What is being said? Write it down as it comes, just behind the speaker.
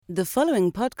The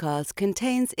following podcast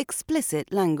contains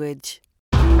explicit language.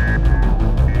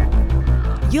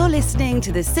 You're listening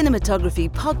to the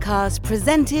Cinematography Podcast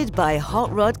presented by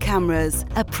Hot Rod Cameras,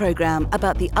 a program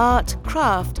about the art,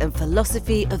 craft, and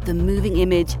philosophy of the moving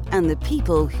image and the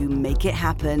people who make it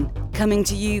happen. Coming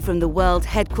to you from the world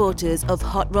headquarters of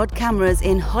Hot Rod Cameras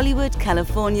in Hollywood,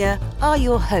 California, are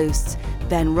your hosts,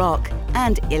 Ben Rock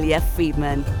and Ilya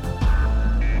Friedman.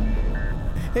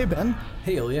 Hey, Ben.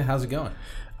 Hey, Ilya. How's it going?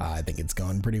 I think it's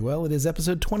going pretty well. It is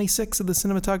episode 26 of the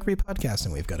Cinematography Podcast,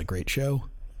 and we've got a great show.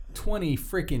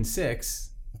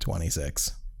 26.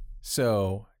 26.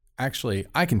 So, actually,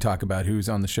 I can talk about who's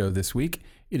on the show this week.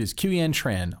 It is Quyen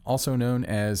Tran, also known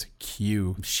as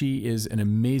Q. She is an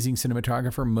amazing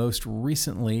cinematographer, most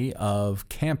recently of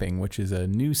Camping, which is a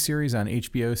new series on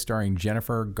HBO starring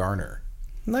Jennifer Garner.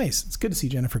 Nice. It's good to see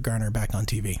Jennifer Garner back on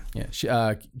TV.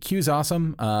 Yeah, Q's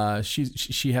awesome.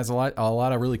 She has a lot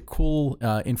of really cool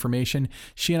information.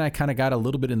 She and I kind of got a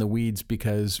little bit in the weeds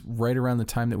because right around the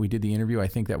time that we did the interview, I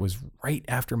think that was right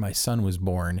after my son was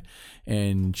born,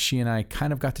 and she and I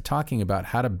kind of got to talking about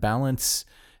how to balance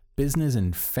business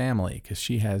and family because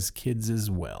she has kids as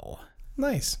well.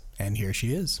 Nice. And here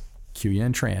she is,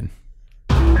 Quyen Tran.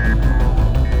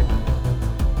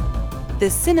 The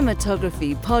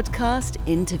Cinematography Podcast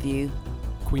interview.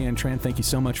 Quyen Tran, thank you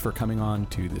so much for coming on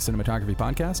to the Cinematography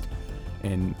Podcast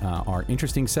and our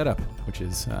interesting setup, which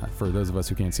is, for those of us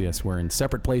who can't see us, we're in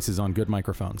separate places on good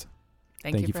microphones.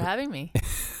 Thank you for having me.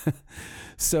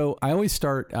 So I always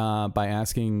start by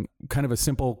asking kind of a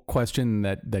simple question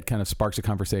that kind of sparks a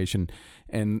conversation.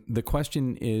 And the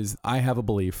question is, I have a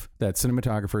belief that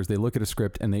cinematographers, they look at a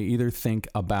script and they either think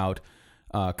about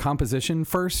composition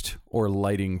first or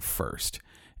lighting first.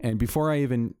 And before I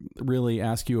even really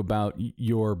ask you about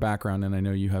your background, and I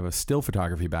know you have a still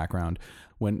photography background,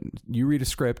 when you read a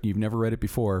script, you've never read it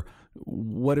before,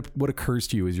 what occurs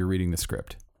to you as you're reading the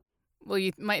script? Well,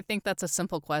 you might think that's a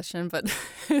simple question, but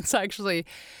it's actually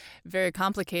very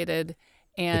complicated.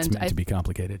 And it's meant to be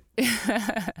complicated.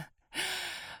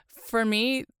 For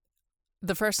me,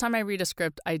 the first time I read a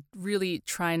script, I really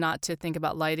try not to think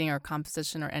about lighting or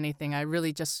composition or anything. I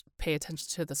really just pay attention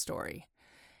to the story.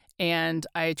 And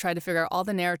I try to figure out all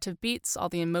the narrative beats, all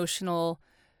the emotional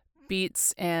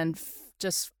beats, and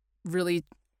just really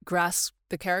grasp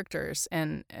the characters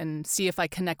and see if I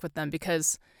connect with them.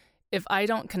 Because if I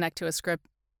don't connect to a script,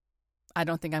 I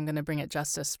don't think I'm going to bring it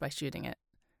justice by shooting it.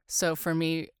 So for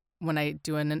me, when I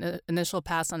do an initial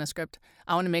pass on a script,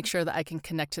 I want to make sure that I can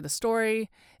connect to the story,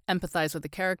 empathize with the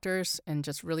characters, and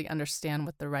just really understand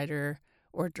what the writer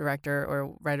or director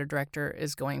or writer-director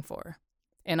is going for.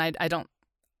 And I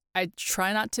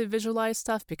try not to visualize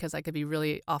stuff because I could be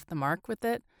really off the mark with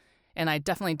it. And I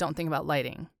definitely don't think about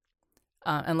lighting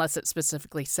unless it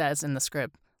specifically says in the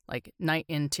script, like night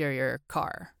interior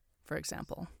car, for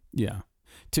example. Yeah.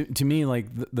 To me, like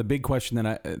the big question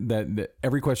that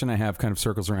every question I have kind of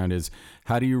circles around is,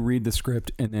 how do you read the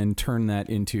script and then turn that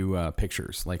into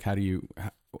pictures? Like,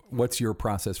 what's your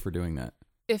process for doing that?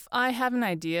 If I have an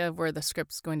idea of where the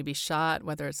script's going to be shot,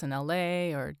 whether it's in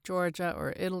LA or Georgia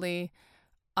or Italy,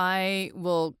 I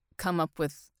will come up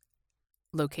with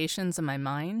locations in my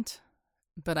mind.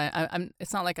 But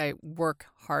it's not like I work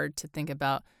hard to think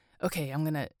about, okay, I'm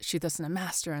going to shoot this in a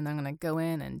master and then I'm going to go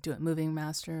in and do a moving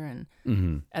master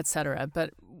and et cetera.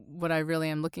 But what I really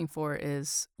am looking for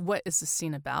is, what is the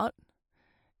scene about?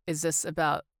 Is this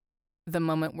about the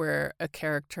moment where a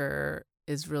character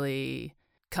is really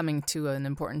coming to an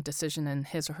important decision in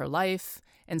his or her life?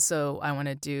 And so I want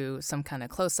to do some kind of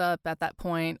close-up at that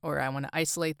point, or I want to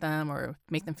isolate them or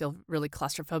make them feel really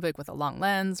claustrophobic with a long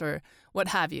lens or what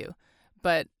have you.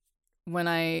 But when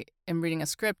I am reading a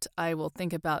script, I will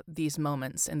think about these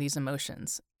moments and these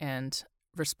emotions and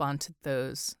respond to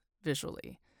those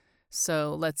visually.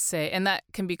 So let's say, and that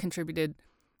can be contributed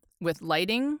with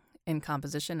lighting and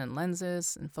composition and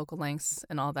lenses and focal lengths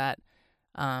and all that.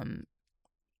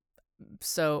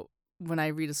 So when I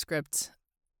read a script,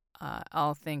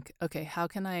 I'll think, okay, how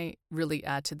can I really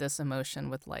add to this emotion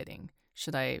with lighting?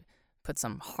 Should I put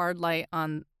some hard light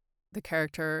on the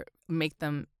character, make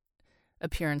them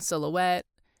appear in silhouette,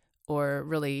 or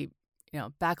really,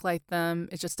 backlight them?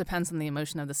 It just depends on the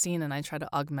emotion of the scene, and I try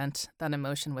to augment that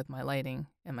emotion with my lighting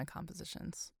and my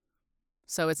compositions.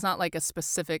 So it's not like a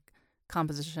specific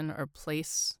composition or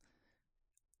place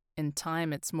in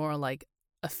time. It's more like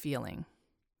a feeling.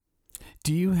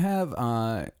 Do you have,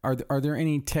 are there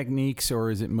any techniques,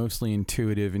 or is it mostly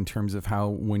intuitive in terms of how,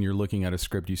 when you're looking at a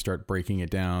script, you start breaking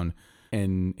it down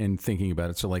and thinking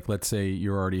about it? So like, let's say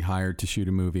you're already hired to shoot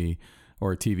a movie.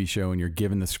 or a TV show and you're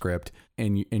given the script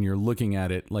and you're looking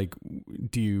at it, like,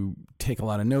 do you take a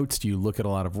lot of notes? Do you look at a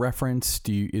lot of reference?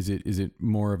 Is it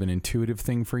more of an intuitive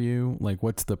thing for you? Like,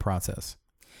 what's the process?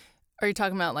 Are you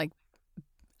talking about like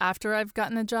after I've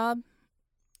gotten a job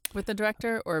with the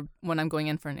director, or when I'm going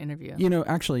in for an interview?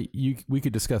 Actually, we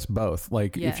could discuss both.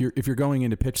 Like, Yeah. if you're going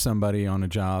in to pitch somebody on a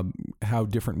job, how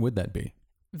different would that be?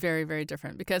 Very, very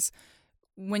different, because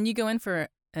when you go in for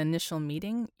an initial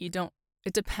meeting,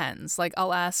 it depends. Like,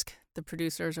 I'll ask the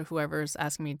producers or whoever's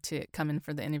asking me to come in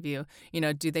for the interview,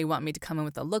 do they want me to come in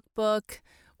with a lookbook?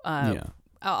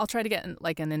 I'll try to get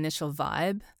like an initial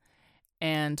vibe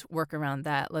and work around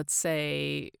that. Let's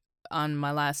say on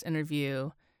my last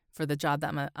interview for the job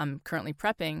that I'm currently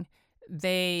prepping,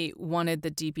 they wanted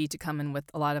the DP to come in with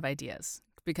a lot of ideas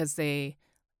because they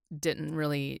didn't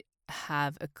really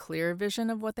have a clear vision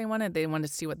of what they wanted. They wanted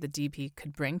to see what the DP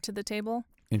could bring to the table.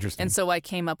 Interesting. And so I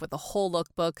came up with a whole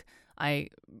lookbook. I,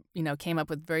 came up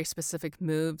with very specific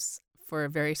moves for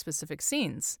very specific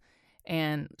scenes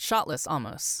and shot lists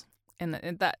almost.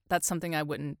 And that's something I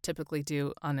wouldn't typically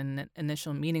do on an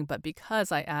initial meeting. But because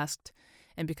I asked,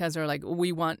 and because they're like,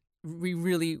 we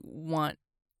really want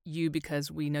you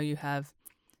because we know you have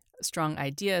strong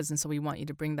ideas, and so we want you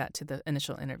to bring that to the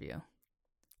initial interview.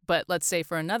 But let's say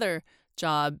for another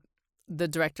job, the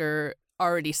director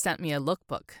already sent me a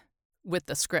lookbook with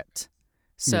the script.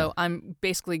 So I'm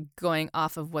basically going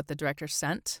off of what the director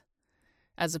sent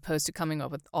as opposed to coming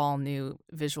up with all new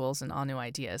visuals and all new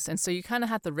ideas. And so you kind of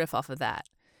have to riff off of that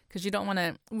because you don't want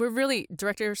to –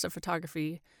 directors of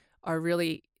photography are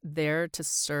really there to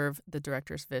serve the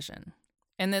director's vision.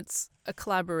 And it's a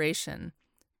collaboration,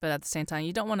 but at the same time,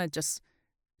 you don't want to just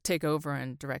take over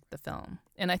and direct the film.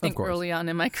 And I think early on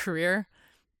in my career,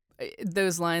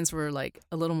 those lines were like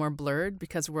a little more blurred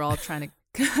because we're all trying to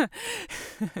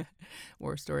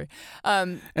war story.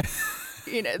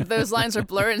 Those lines are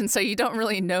blurred, and so you don't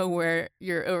really know where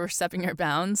you're overstepping your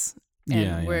bounds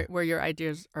and where your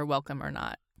ideas are welcome or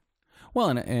not. Well,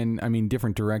 and I mean,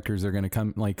 different directors are going to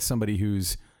come, like somebody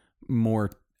who's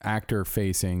more actor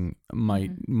facing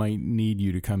might need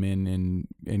you to come in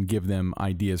and give them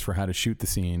ideas for how to shoot the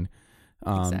scene.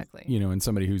 Exactly. And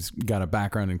somebody who's got a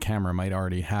background in camera might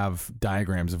already have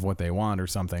diagrams of what they want or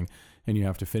something, and you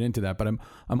have to fit into that. But I'm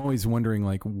always wondering,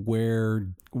 like, where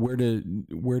do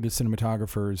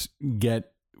cinematographers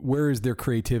get, where is their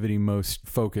creativity most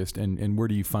focused, and where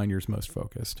do you find yours most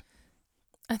focused?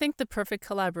 I think the perfect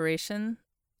collaboration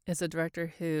is a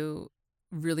director who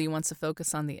really wants to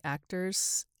focus on the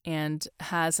actors and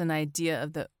has an idea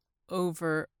of the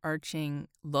overarching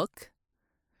look,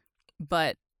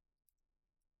 but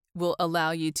will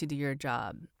allow you to do your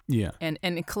job. Yeah. And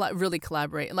really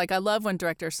collaborate. Like, I love when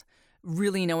directors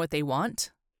really know what they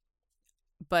want,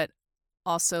 but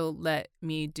also let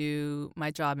me do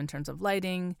my job in terms of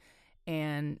lighting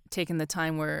and taking the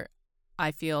time where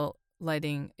I feel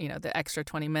lighting, the extra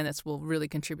 20 minutes will really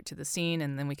contribute to the scene,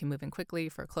 and then we can move in quickly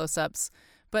for close-ups.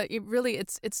 But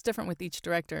it's different with each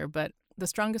director, but the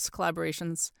strongest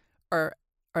collaborations are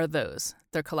those.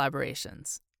 They're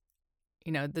collaborations.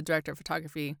 The director of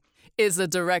photography is the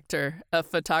director of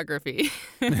photography.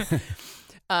 We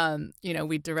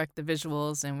direct the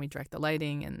visuals and we direct the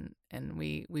lighting, and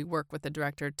we work with the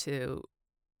director to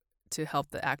help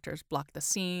the actors block the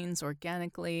scenes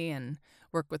organically and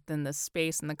work within the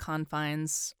space and the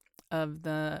confines of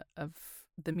the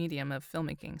medium of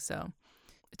filmmaking. So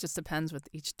it just depends with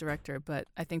each director, but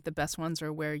I think the best ones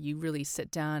are where you really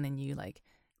sit down and you like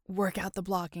work out the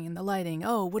blocking and the lighting.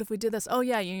 Oh, what if we did this? Oh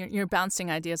yeah, you're bouncing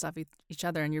ideas off each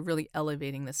other, and you're really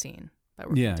elevating the scene by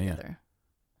working together.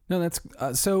 No, that's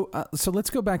so let's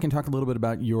go back and talk a little bit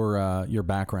about your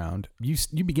background.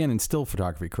 You began in still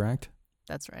photography, correct?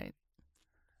 That's right.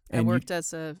 And I worked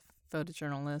as a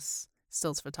photojournalist,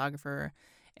 stills photographer,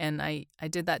 and I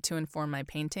did that to inform my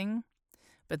painting,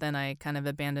 but then I kind of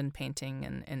abandoned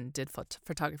painting and did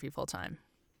photography full time.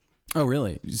 Oh,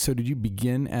 really? So did you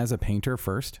begin as a painter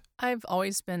first? I've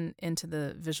always been into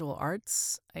the visual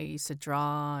arts. I used to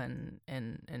draw and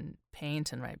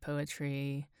paint and write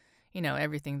poetry,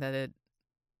 everything that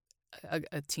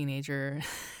a teenager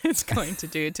is going to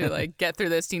do to like get through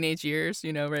those teenage years,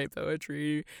 write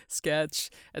poetry, sketch,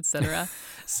 etc.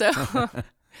 So,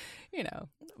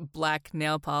 black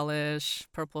nail polish,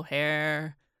 purple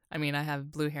hair. I mean, I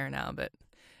have blue hair now, but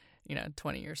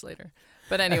 20 years later.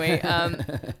 But anyway,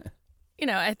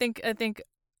 I think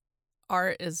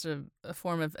art is a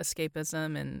form of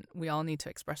escapism, and we all need to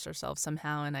express ourselves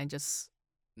somehow. And I just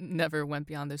never went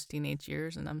beyond those teenage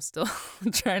years, and I'm still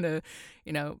trying to,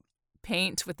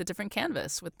 paint with a different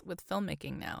canvas with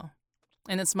filmmaking now.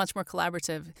 And it's much more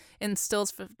collaborative. In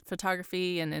stills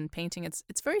photography and in painting, it's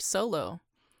very solo,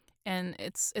 and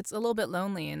it's a little bit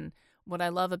lonely. And what I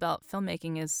love about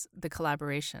filmmaking is the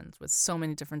collaborations with so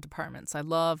many different departments. I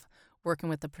love working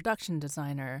with the production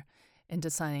designer and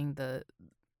designing the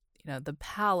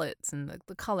palettes and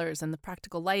the colors and the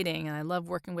practical lighting. And I love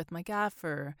working with my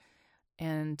gaffer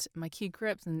and my key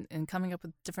grips and coming up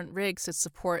with different rigs to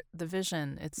support the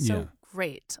vision. It's so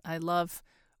great. I love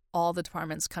all the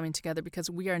departments coming together because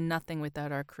we are nothing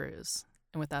without our crews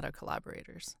and without our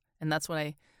collaborators. And that's what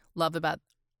I love about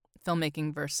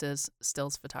filmmaking versus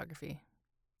stills photography.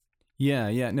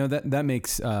 Yeah. No, that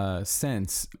makes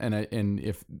sense. And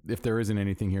if there isn't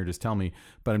anything here, just tell me.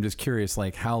 But I'm just curious,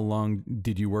 like, how long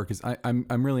did you work as? I'm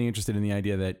really interested in the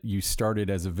idea that you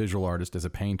started as a visual artist, as a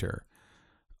painter,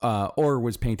 or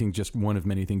was painting just one of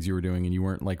many things you were doing, and you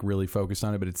weren't like really focused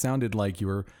on it. But it sounded like you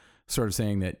were sort of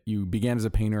saying that you began as a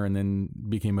painter and then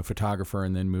became a photographer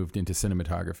and then moved into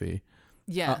cinematography.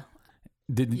 Yeah.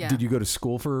 Did you go to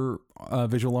school for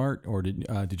visual art, or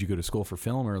did you go to school for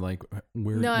film, or like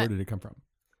where did it come from?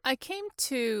 I came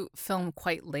to film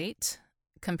quite late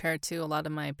compared to a lot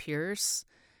of my peers.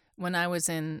 When I was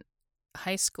in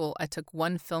high school, I took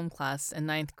one film class in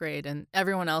 9th grade, and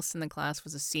everyone else in the class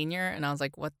was a senior, and I was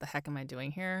like, "What the heck am I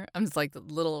doing here?" I'm just like the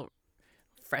little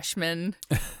freshman,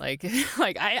 like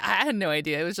I had no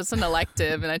idea. It was just an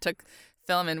elective, and I took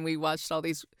film, and we watched all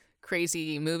these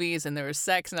crazy movies, and there was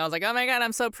sex, and I was like, oh my God,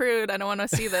 I'm so prude. I don't want to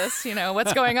see this.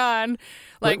 What's going on?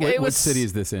 Like, what city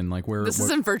is this in? Like, where? This is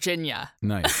in Virginia.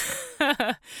 Nice.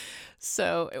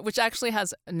 So, which actually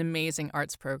has an amazing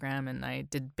arts program, and I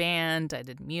did band, I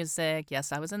did music.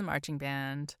 Yes, I was in the marching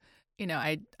band.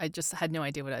 I just had no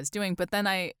idea what I was doing. But then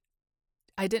I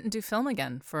didn't do film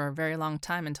again for a very long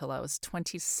time until I was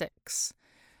 26.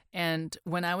 And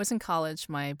when I was in college,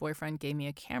 my boyfriend gave me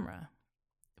a camera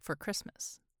for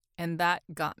Christmas. And that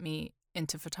got me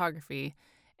into photography.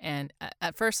 And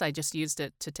at first, I just used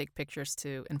it to take pictures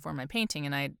to inform my painting.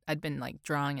 And I'd been like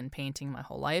drawing and painting my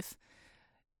whole life.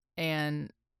 And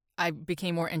I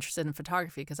became more interested in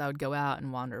photography because I would go out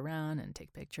and wander around and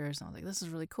take pictures. And I was like, this is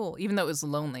really cool. Even though it was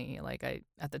lonely. Like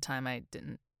at the time, I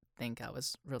didn't think I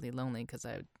was really lonely because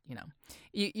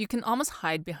you can almost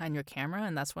hide behind your camera,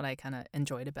 and that's what I kind of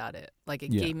enjoyed about it. Like it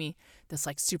gave me this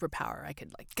like superpower. I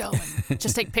could like go and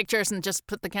just take pictures and just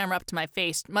put the camera up to my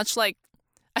face, much like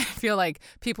I feel like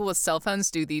people with cell phones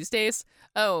do these days.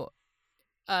 I'm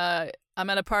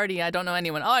at a party, I don't know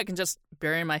anyone. I can just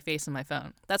bury my face in my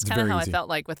phone. That's kind of how easy. I felt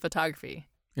like with photography.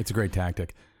 It's a great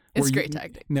tactic. It's a great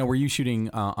tactic. Now, were you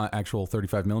shooting actual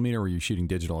 35 millimeter, or were you shooting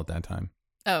digital at that time?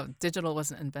 Oh, digital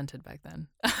wasn't invented back then.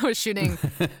 I was shooting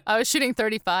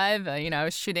 35. I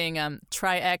was shooting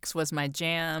Tri-X was my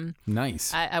jam.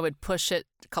 Nice. I would push it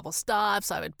a couple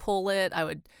stops. I would pull it. I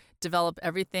would develop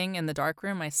everything in the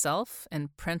darkroom myself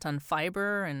and print on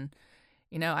fiber. And,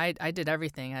 I did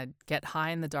everything. I'd get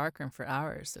high in the darkroom for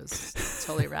hours. It was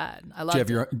totally rad. I loved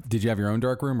it. Did you have your own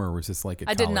darkroom, or was this like a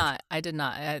college? I did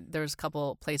not. There was a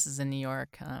couple places in New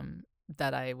York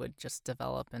that I would just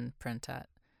develop and print at.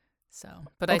 So,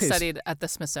 but I studied at the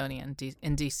Smithsonian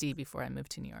in D.C. before I moved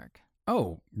to New York.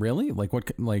 Oh, really? Like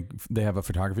what? Like they have a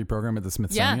photography program at the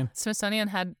Smithsonian? Yeah, Smithsonian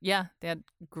had they had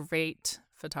great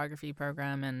photography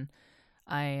program, and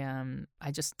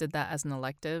I just did that as an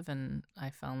elective, and I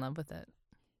fell in love with it.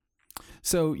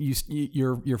 So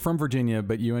you're from Virginia,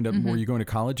 but you end up were you going to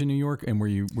college in New York, and were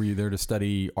you there to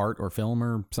study art or film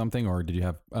or something, or did you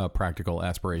have a practical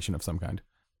aspiration of some kind?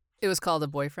 It was called a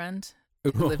boyfriend.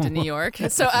 Who lived in New York,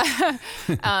 so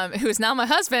who is now my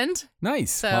husband. Nice.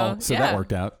 So that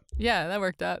worked out. Yeah, that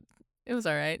worked out. It was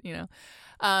all right,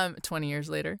 20 years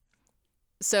later.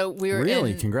 So we were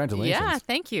really congratulations. Yeah,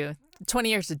 thank you. 20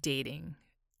 years of dating.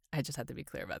 I just had to be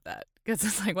clear about that because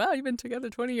it's like, wow, you've been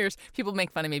together 20 years. People make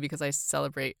fun of me because I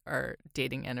celebrate our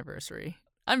dating anniversary.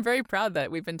 I'm very proud that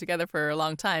we've been together for a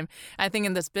long time. I think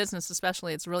in this business,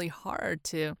 especially, it's really hard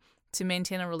to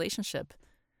maintain a relationship.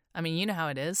 I mean, you know how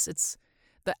it is.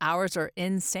 The hours are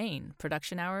insane.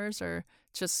 Production hours are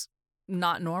just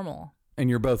not normal. And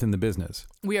you're both in the business.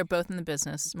 We are both in the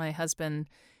business. My husband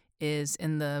is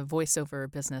in the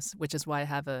voiceover business, which is why I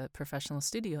have a professional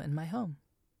studio in my home.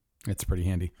 It's pretty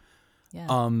handy.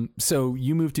 Yeah. So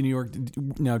you moved to New York.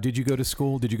 Now, did you go to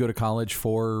school? Did you go to college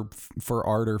for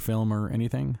art or film or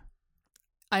anything?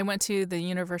 I went to the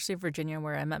University of Virginia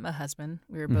where I met my husband.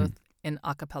 We were both in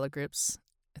a cappella groups.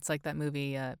 It's like that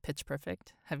movie Pitch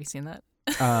Perfect. Have you seen that?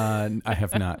 I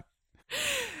have not.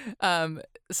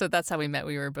 So that's how we met.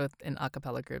 We were both in a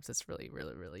cappella groups. It's really,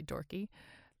 really, really dorky.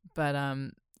 But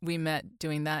we met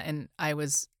doing that, and I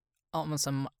was almost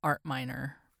an art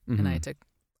minor, and I took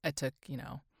I took,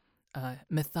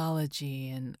 mythology,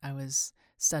 and I was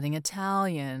studying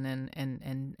Italian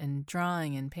and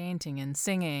drawing and painting and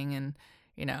singing and,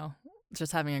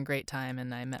 just having a great time.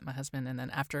 And I met my husband. And then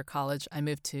after college, I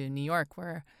moved to New York,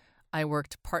 where I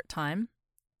worked part-time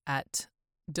at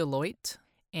Deloitte.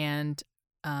 And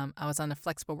I was on a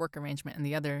flexible work arrangement. And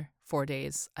the other 4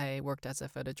 days, I worked as a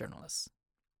photojournalist.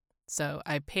 So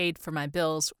I paid for my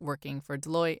bills working for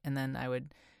Deloitte, and then I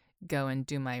would go and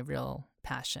do my real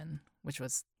passion, which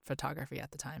was photography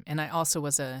at the time. And I also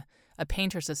was a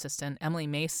painter's assistant, Emily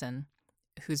Mason,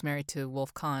 who's married to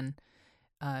Wolf Kahn,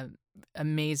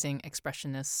 amazing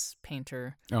expressionist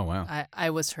painter. Oh, wow. I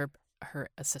was her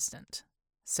assistant.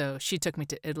 So she took me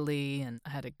to Italy, and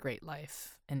I had a great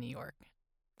life in New York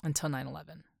until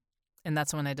 9/11. And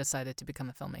that's when I decided to become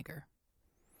a filmmaker.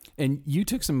 And you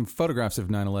took some photographs of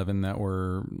 9/11 that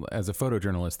were, as a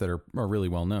photojournalist, that are really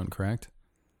well known, correct?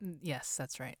 Yes,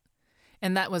 that's right.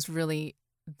 And that was really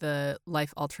the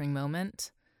life-altering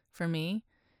moment for me,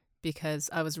 because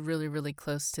I was really, really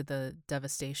close to the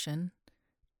devastation,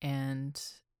 and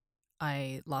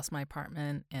I lost my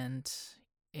apartment, and,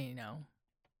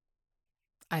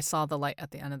 I saw the light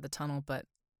at the end of the tunnel, but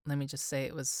let me just say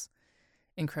it was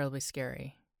incredibly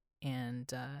scary,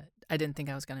 and I didn't think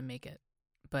I was going to make it.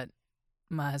 But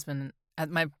my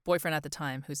boyfriend at the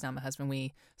time, who's now my husband,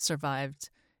 we survived,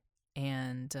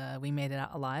 and we made it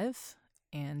out alive,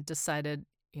 and decided,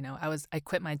 I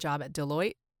quit my job at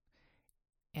Deloitte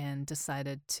and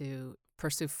decided to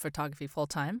pursue photography full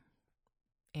time.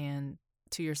 And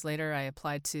 2 years later, I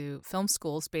applied to film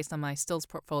schools based on my stills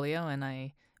portfolio, and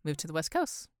I moved to the West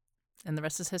Coast, and the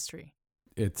rest is history.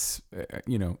 It's,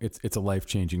 it's a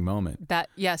life-changing moment.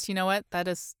 Yes, you know what? That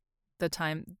is the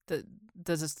time, the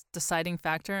deciding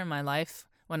factor in my life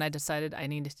when I decided I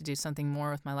needed to do something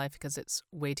more with my life because it's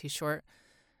way too short,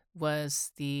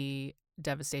 was the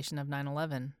devastation of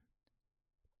 9/11,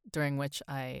 during which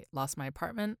I lost my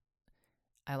apartment,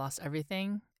 I lost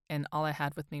everything, and all I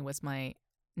had with me was my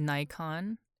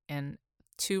Nikon and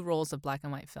 2 rolls of black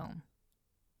and white film.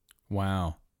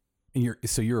 Wow. And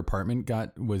your apartment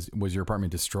was your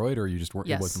apartment destroyed, or you just weren't?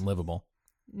 Yes. It wasn't livable?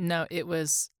 No, it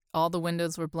was, all the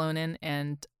windows were blown in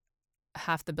and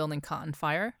half the building caught on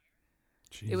fire.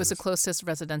 Jesus. It was the closest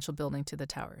residential building to the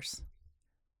towers.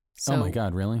 So oh my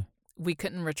God, really? we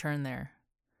couldn't return there.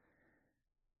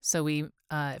 So we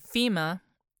FEMA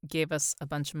gave us a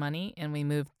bunch of money, and we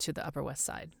moved to the Upper West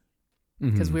Side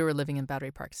because we were living in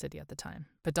Battery Park City at the time.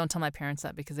 But don't tell my parents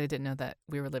that, because they didn't know that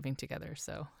we were living together.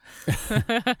 So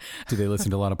Do they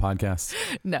listen to a lot of podcasts?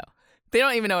 No, they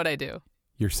don't even know what I do.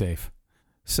 You're safe.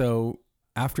 So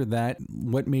after that,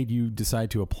 what made you decide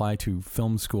to apply to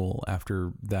film school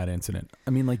after that incident?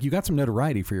 I mean, you got some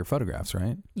notoriety for your photographs,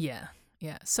 right? Yeah.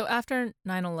 So after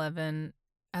 9/11,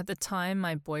 at the time,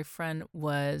 my boyfriend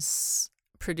was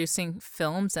producing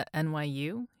films at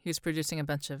NYU. He was producing a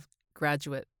bunch of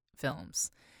graduate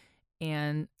films.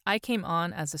 And I came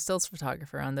on as a stills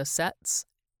photographer on those sets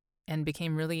and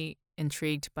became really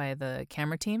intrigued by the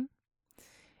camera team.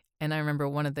 And I remember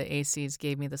one of the ACs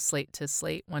gave me the slate to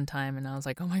slate one time, and I was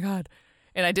like, oh my God.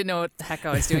 And I didn't know what the heck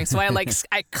I was doing. So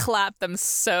I clapped them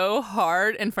so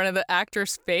hard in front of the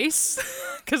actor's face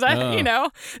because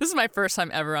this is my first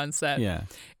time ever on set. Yeah.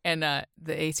 And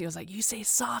the AC was like, you say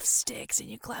soft sticks and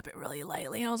you clap it really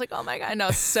lightly. And I was like, oh my God. And I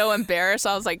was so embarrassed.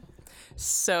 I was like,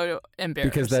 so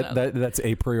embarrassed. Because that's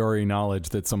a priori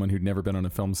knowledge that someone who'd never been on a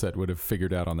film set would have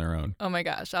figured out on their own. Oh my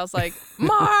gosh. I was like,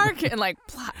 Mark! And like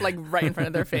right in front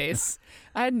of their face.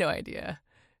 I had no idea.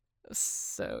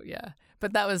 So yeah.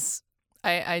 But that was,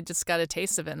 I just got a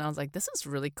taste of it, and I was like, this is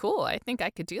really cool. I think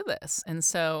I could do this. And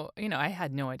so, I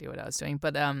had no idea what I was doing.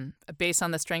 But based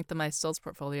on the strength of my stills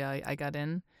portfolio, I got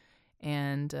in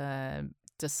and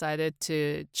decided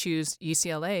to choose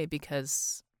UCLA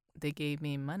because they gave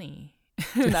me money.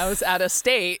 And I was out of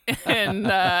state,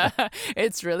 and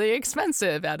it's really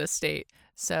expensive out of state.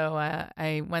 So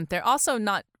I went there. Also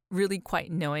not really quite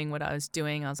knowing what I was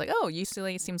doing. I was like, oh,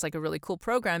 UCLA seems like a really cool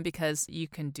program because you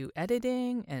can do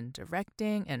editing and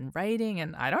directing and writing,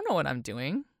 and I don't know what I'm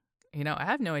doing. I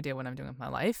have no idea what I'm doing with my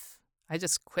life. I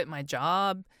just quit my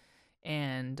job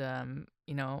and,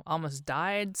 almost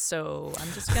died. So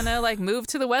I'm just going to move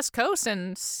to the West Coast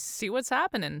and see what's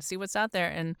happening, see what's out there.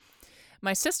 And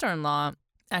my sister-in-law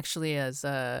actually is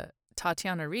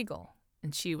Tatiana Regal,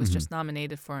 and she was just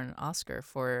nominated for an Oscar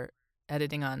for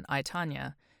editing on I,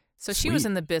 Tonya. So she was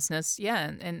in the business,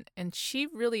 yeah, and she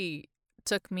really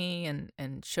took me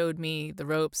and showed me the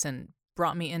ropes and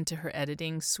brought me into her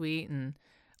editing suite, and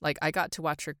I got to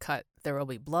watch her cut There Will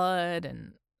Be Blood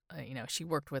and she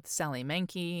worked with Sally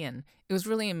Menke, and it was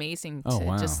really amazing Oh, to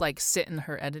wow. just like sit in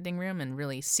her editing room and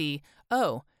really see,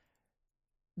 oh,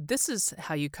 this is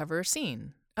how you cover a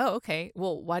scene. Oh, okay.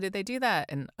 Well, why did they do that?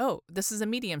 And oh, this is a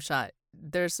medium shot.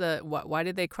 Why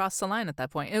did they cross the line at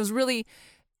that point? It was really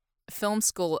film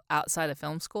school outside of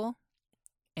film school.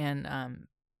 And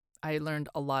I learned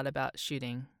a lot about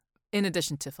shooting in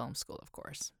addition to film school, of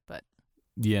course. But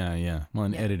Yeah. Well,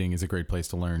 and editing is a great place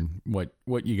to learn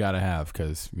what you got to have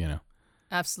because,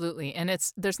 absolutely. And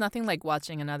there's nothing like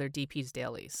watching another DP's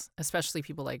dailies, especially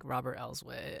people like Robert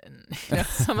Elswit and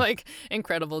some like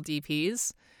incredible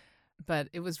DPs. But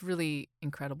it was really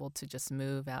incredible to just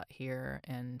move out here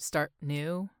and start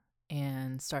new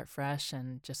and start fresh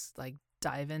and just like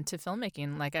dive into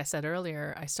filmmaking. Like I said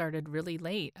earlier, I started really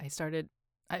late. I started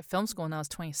at film school when I was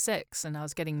 26 and I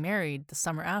was getting married the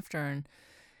summer after, and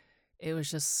it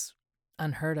was just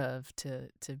unheard of to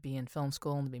be in film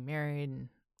school and to be married. And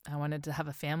I wanted to have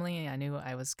a family. I knew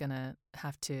I was going to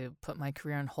have to put my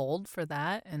career on hold for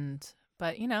that.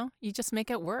 But you just make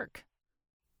it work.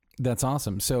 That's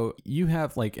awesome. So you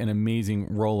have like an amazing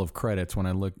roll of credits when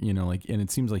I look, and it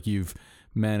seems like you've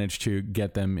managed to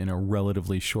get them in a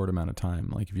relatively short amount of time.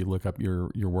 Like if you look up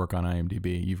your work on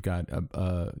IMDb, you've got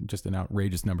just an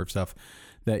outrageous number of stuff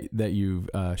that you've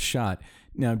shot.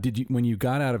 Now, when you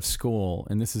got out of school,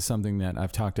 and this is something that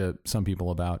I've talked to some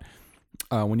people about,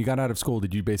 when you got out of school,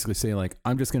 did you basically say like,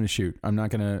 I'm just going to shoot. I'm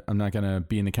not going to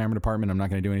be in the camera department. I'm not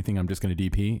going to do anything. I'm just going to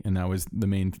DP. And that was the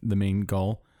main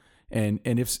goal. And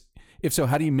if so,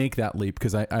 how do you make that leap?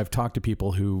 Because I've talked to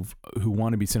people who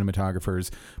want to be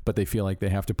cinematographers, but they feel like they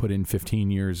have to put in 15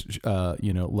 years,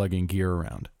 lugging gear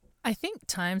around. I think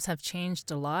times have changed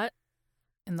a lot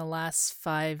in the last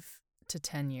 5 to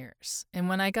 10 years. And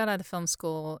when I got out of film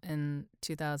school in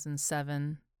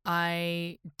 2007,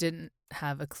 I didn't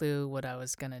have a clue what I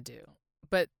was going to do.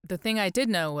 But the thing I did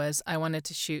know was I wanted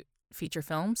to shoot feature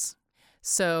films.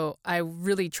 So I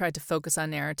really tried to focus on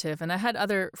narrative. And I had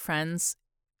other friends,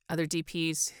 other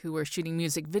DPs who were shooting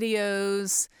music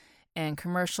videos and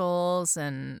commercials.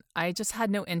 And I just had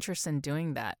no interest in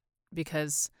doing that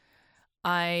because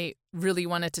I really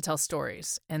wanted to tell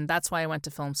stories. And that's why I went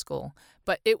to film school.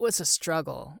 But it was a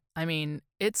struggle. I mean,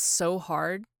 it's so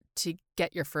hard to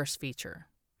get your first feature.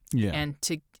 Yeah. And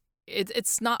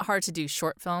it's not hard to do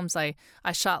short films. I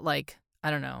shot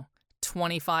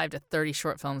 25 to 30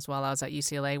 short films while I was at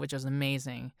UCLA, which was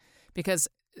amazing because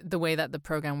the way that the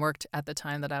program worked at the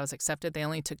time that I was accepted, they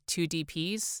only took 2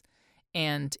 DPs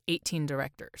and 18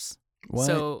 directors. What?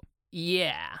 So,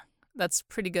 yeah, that's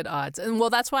pretty good odds. And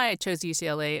well, that's why I chose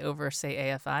UCLA over, say,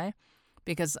 AFI,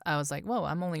 because I was like, whoa,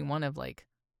 I'm only one of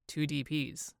 2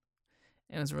 DPs.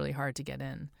 It was really hard to get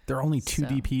in. There are only 2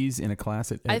 DPs in a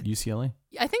class at UCLA?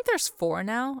 I think there's 4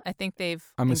 now. I think they've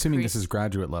assuming this is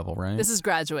graduate level, right? This is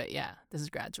graduate, yeah. This is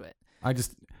graduate. I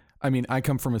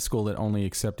come from a school that only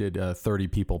accepted 30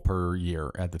 people per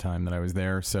year at the time that I was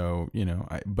there. So,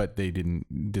 but they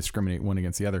didn't discriminate one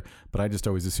against the other. But I just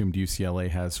always assumed UCLA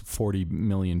has 40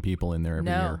 million people in there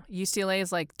every year. No, UCLA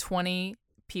is 20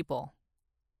 people.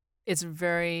 It's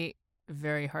very,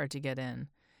 very hard to get in.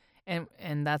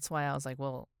 And that's why I was like,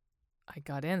 well, I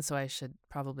got in, so I should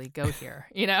probably go here,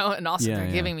 and also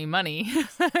they're giving me money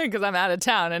because I'm out of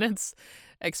town and it's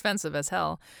expensive as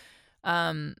hell.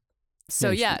 You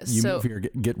move here,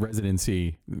 get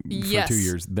residency for 2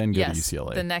 years, then go to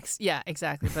UCLA.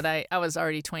 Exactly. But I was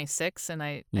already 26 and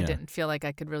I didn't feel like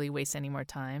I could really waste any more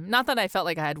time. Not that I felt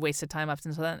like I had wasted time up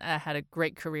until then. I had a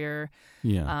great career,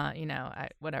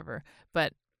 whatever.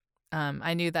 But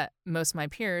I knew that most of my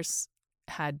peers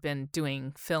had been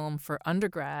doing film for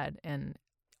undergrad and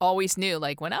always knew,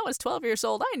 when I was 12 years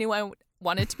old, I knew I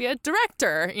wanted to be a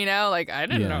director, I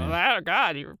didn't know that. Oh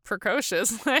God, you're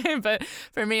precocious. But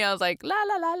for me, I was like, la,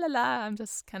 la, la, la, la. I'm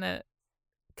just kind of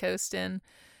coasting.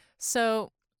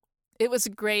 So it was a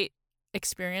great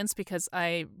experience because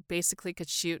I basically could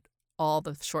shoot all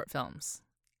the short films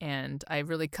and I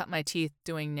really cut my teeth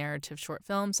doing narrative short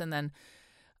films. And then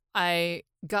I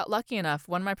got lucky enough.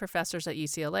 One of my professors at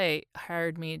UCLA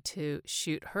hired me to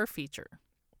shoot her feature.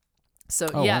 So,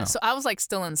 wow. So I was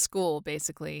still in school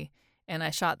basically. And I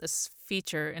shot this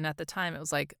feature. And at the time it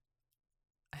was I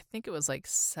think it was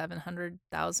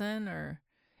 700,000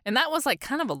 and that was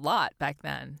kind of a lot back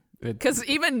then. Because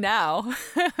even now,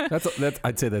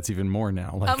 I'd say that's even more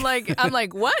now. I'm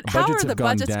like, what? How are the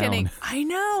budgets getting? Down. I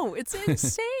know, it's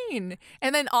insane.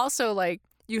 And then also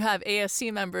you have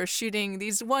AFC members shooting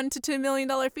these $1 to $2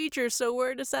 million features. So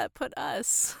where does that put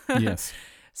us? Yes.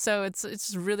 So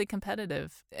it's really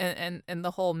competitive, and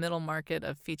the whole middle market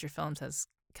of feature films has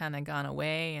kind of gone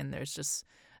away, and there's just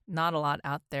not a lot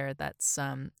out there that's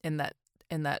in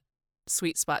that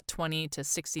sweet spot, $20 to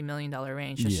 $60 million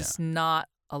range. There's just not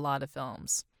a lot of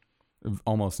films.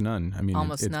 Almost none. I mean,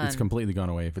 Almost none. It's completely gone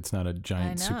away if it's not a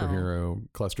giant superhero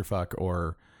clusterfuck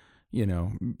or,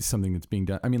 something that's being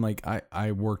done. I mean, like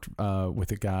I worked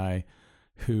with a guy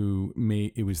who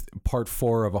it was part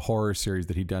 4 of a horror series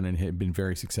that he'd done and had been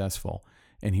very successful.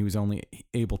 And he was only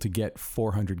able to get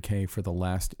 $400K for the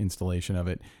last installation of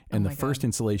it. And the first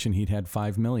installation, he'd had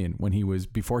 $5 million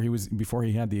before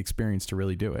he had the experience to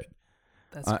really do it.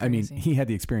 That's crazy. I mean, he had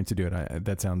the experience to do it.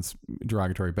 That sounds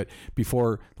derogatory, but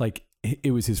before, like,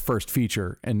 it was his first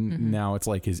feature, and now it's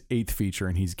like his 8th feature,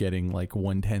 and he's getting like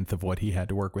 1/10 of what he had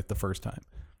to work with the first time.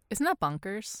 Isn't that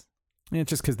bonkers? And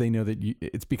it's just because they know that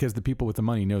it's because the people with the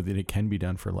money know that it can be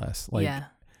done for less. Like,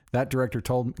 that director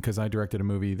told, because I directed a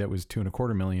movie that was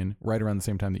 $2.25 million right around the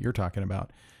same time that you're talking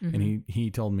about. And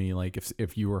he told me, like,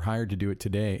 if you were hired to do it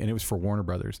today, and it was for Warner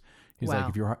Brothers, he's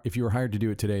like, if you were hired to do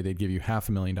it today, they'd give you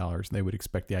 $500,000. They would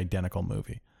expect the identical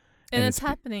movie. And it's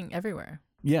happening everywhere.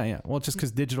 Yeah. Well, it's just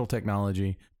because digital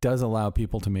technology does allow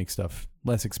people to make stuff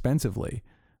less expensively,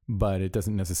 but it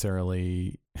doesn't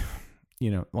necessarily,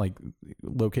 like,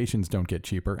 locations don't get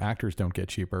cheaper, actors don't get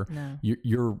cheaper. No.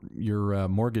 Your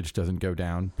mortgage doesn't go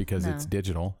down because it's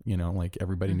digital. Like,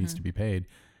 everybody needs to be paid.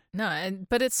 No,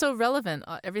 but it's so relevant.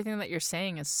 Everything that you're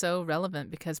saying is so relevant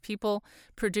because people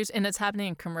produce, and it's happening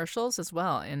in commercials as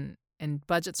well. And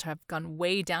budgets have gone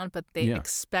way down, but they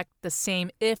expect the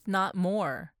same, if not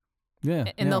more.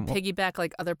 Yeah. And they'll piggyback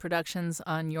like other productions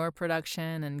on your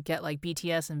production and get like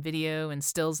BTS and video and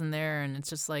stills in there. And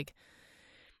it's just like,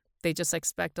 they just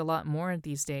expect a lot more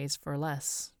these days for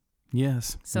less.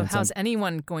 Yes. So how's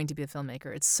anyone going to be a filmmaker?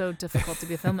 It's so difficult to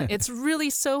be a filmmaker. It's really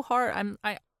so hard.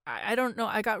 I don't know.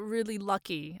 I got really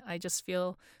lucky. I just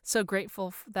feel so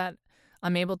grateful that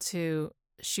I'm able to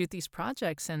shoot these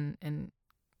projects and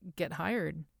get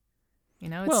hired.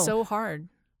 It's so hard.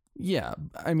 Yeah.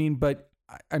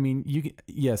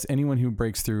 Yes, anyone who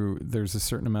breaks through, there's a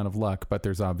certain amount of luck, but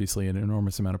there's obviously an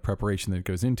enormous amount of preparation that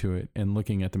goes into it. And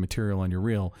looking at the material on your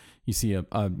reel, you see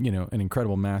an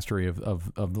incredible mastery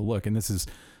of the look. And this is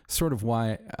sort of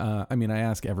why, I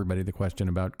ask everybody the question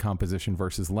about composition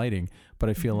versus lighting, but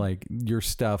I feel like your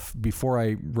stuff, before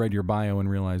I read your bio and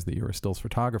realized that you're a stills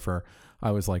photographer,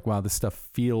 I was like, wow, this stuff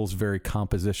feels very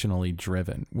compositionally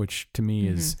driven, which to me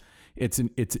is... It's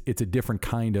a different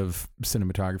kind of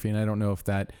cinematography, and I don't know if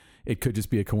it could just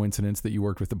be a coincidence that you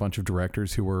worked with a bunch of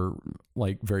directors who were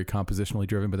like very compositionally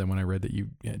driven. But then when I read that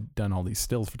you had done all these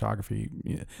stills photography,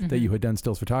 that you had done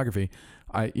stills photography,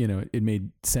 it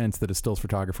made sense that a stills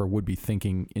photographer would be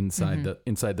thinking inside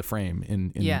the frame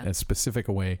in as specific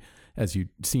a way as you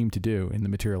seem to do in the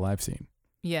material I've seen.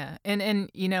 Yeah, and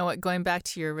you know what? Going back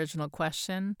to your original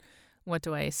question, what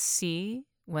do I see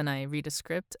when I read a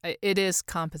script? It is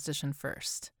composition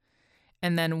first.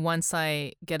 And then once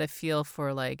I get a feel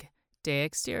for like day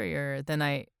exterior, then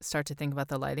I start to think about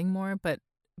the lighting more. But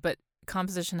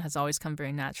composition has always come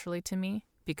very naturally to me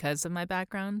because of my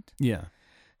background. Yeah.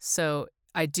 So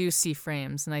I do see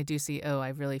frames and I do see, I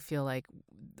really feel like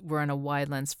we're on a wide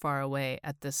lens far away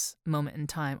at this moment in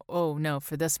time. Oh, no,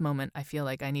 for this moment, I feel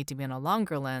like I need to be on a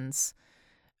longer lens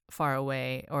far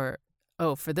away. Or,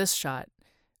 for this shot,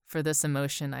 for this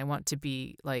emotion, I want to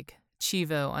be like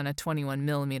Chivo on a 21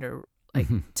 millimeter, like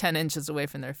 10 inches away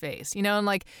from their face,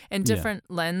 and different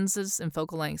lenses and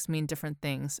focal lengths mean different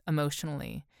things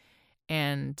emotionally.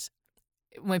 And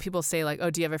when people say like,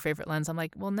 do you have a favorite lens? I'm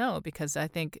like, well, no, because I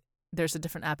think there's a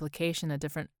different application, a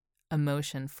different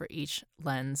emotion for each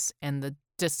lens and the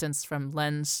distance from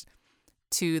lens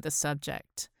to the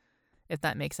subject, if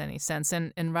that makes any sense.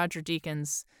 And Roger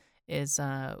Deakins is,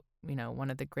 one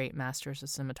of the great masters of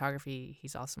cinematography.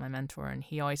 He's also my mentor, and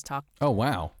he always talked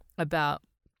about,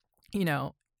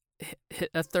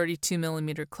 a 32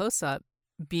 millimeter close-up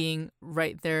being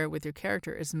right there with your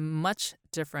character is much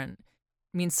different,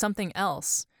 means something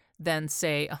else than,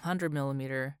 say, 100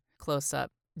 millimeter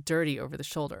close-up dirty over the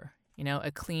shoulder.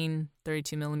 A clean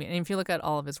 32 millimeter. And if you look at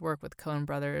all of his work with Coen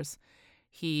Brothers,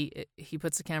 he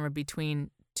puts the camera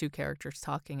between two characters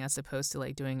talking as opposed to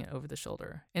like doing it over the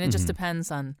shoulder. And it just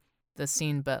depends on the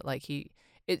scene, but like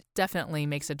it definitely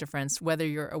makes a difference whether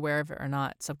you're aware of it or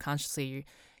not. Subconsciously,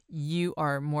 you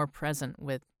are more present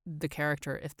with the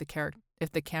character if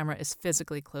the camera is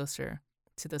physically closer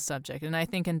to the subject. And I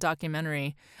think in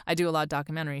documentary, I do a lot of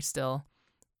documentary still,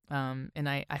 and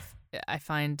I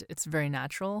find it's very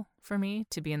natural for me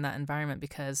to be in that environment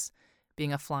because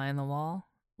being a fly on the wall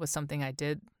was something I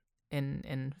did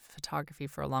in photography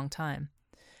for a long time.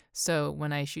 So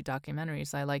when I shoot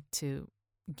documentaries, I like to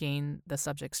gain the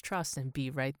subject's trust and be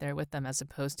right there with them, as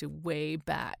opposed to way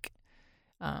back,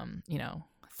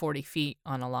 40 feet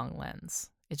on a long lens.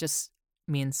 It just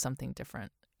means something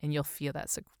different, and you'll feel that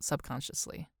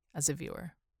subconsciously as a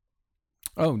viewer.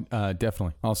 Oh,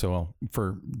 definitely. Also,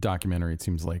 for documentary, it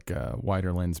seems like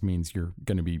wider lens means you're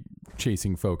going to be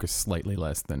chasing focus slightly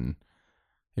less than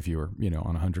if you were, on a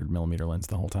 100 millimeter lens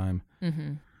the whole time.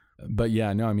 Mm-hmm. But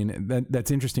yeah, no, I mean,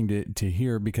 that's interesting to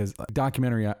hear, because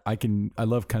documentary, I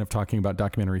love kind of talking about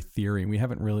documentary theory. We've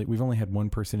only had one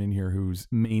person in here whose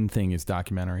main thing is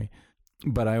documentary.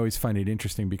 But I always find it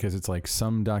interesting because it's like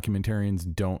some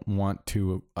documentarians don't want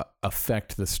to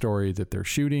affect the story that they're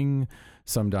shooting.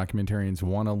 Some documentarians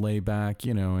want to lay back,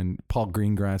 and Paul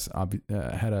Greengrass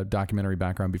had a documentary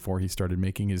background before he started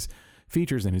making his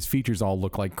features, and his features all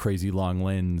look like crazy long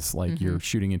lens, like you're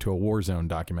shooting into a war zone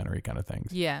documentary kind of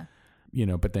things. Yeah.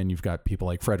 But then you've got people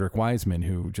like Frederick Wiseman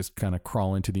who just kind of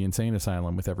crawl into the insane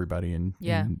asylum with everybody, and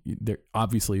they're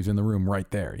obviously he's in the room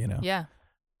right there, Yeah.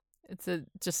 It's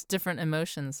just different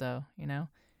emotions, though,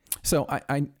 So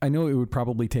I know it would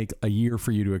probably take a year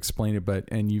for you to explain it,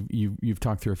 and you've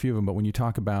talked through a few of them. But when you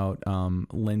talk about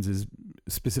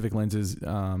specific lenses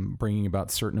bringing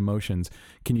about certain emotions,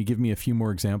 can you give me a few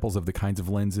more examples of the kinds of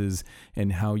lenses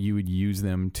and how you would use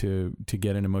them to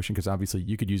get an emotion? Because obviously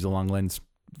you could use a long lens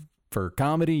for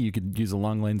comedy, you could use a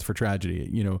long lens for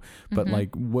tragedy, but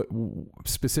like what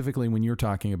specifically when you're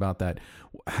talking about that,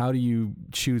 how do you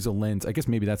choose a lens? I guess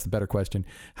maybe that's the better question.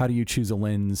 How do you choose a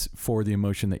lens for the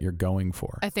emotion that you're going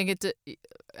for? I think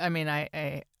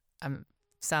I'm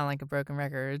sound like a broken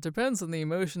record. It depends on the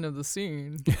emotion of the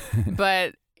scene.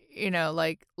 But,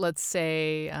 like, let's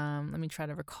say, let me try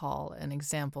to recall an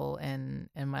example in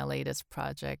my latest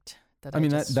project.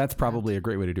 That's probably a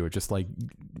great way to do it. Just like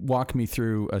walk me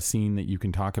through a scene that you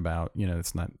can talk about,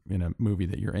 it's not in a movie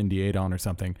that you're NDA'd on or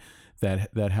something,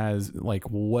 that has like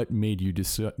what made you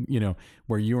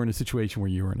where you were in a situation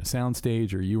where you were in a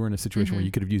soundstage, or you were in a situation where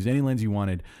you could have used any lens you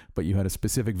wanted, but you had a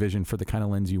specific vision for the kind of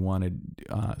lens you wanted,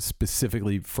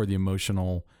 specifically for the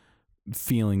emotional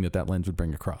feeling that lens would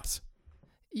bring across.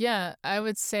 Yeah, I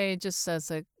would say, just as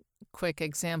a quick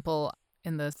example,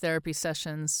 in the therapy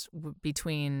sessions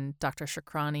between Dr.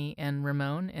 Shakrani and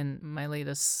Ramon in my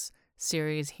latest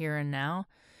series, Here and Now,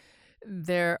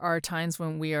 there are times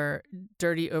when we are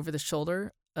dirty over the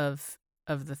shoulder of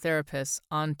the therapist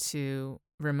onto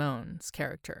Ramon's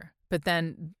character. But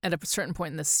then at a certain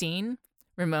point in the scene,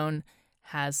 Ramon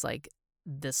has like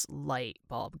this light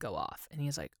bulb go off, and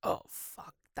he's like, oh,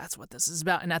 fuck, that's what this is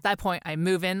about. And at that point, I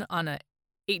move in on a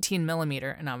 18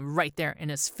 millimeter, and I'm right there in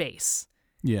his face.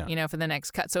 Yeah. For the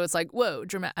next cut. So it's like, whoa,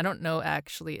 dramatic. I don't know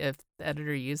actually if the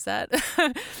editor used that,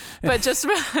 but just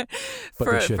for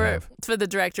the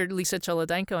director, Lisa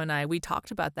Cholodenko, and we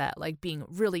talked about that, like being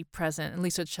really present. And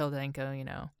Lisa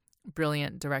Cholodenko,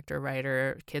 brilliant director,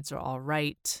 writer, Kids Are All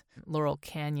Right, Laurel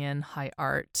Canyon, High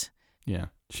Art. Yeah.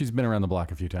 She's been around the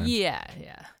block a few times. Yeah.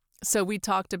 So we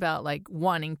talked about like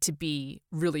wanting to be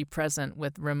really present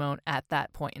with Ramon at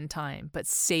that point in time, but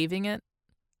saving it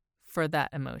for that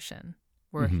emotion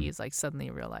where he's like suddenly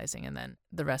realizing, and then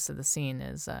the rest of the scene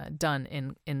is done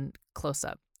in close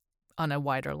up on a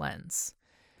wider lens.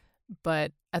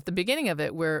 But at the beginning of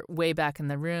it, we're way back in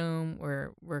the room.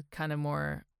 We're kind of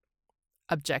more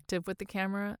objective with the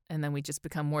camera, and then we just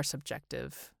become more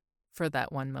subjective for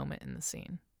that one moment in the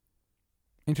scene.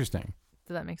 Interesting.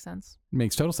 Does that make sense?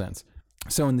 Makes total sense.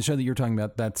 So in the show that you're talking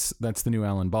about, that's the new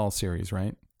Alan Ball series,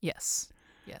 right? Yes.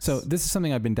 So this is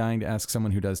something I've been dying to ask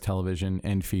someone who does television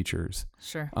and features.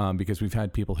 Sure. Because we've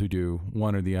had people who do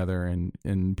one or the other,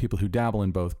 and people who dabble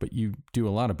in both, but you do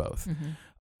a lot of both.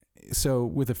 So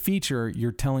with a feature,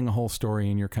 you're telling a whole story,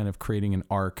 and you're kind of creating an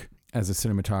arc as a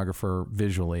cinematographer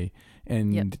visually.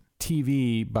 And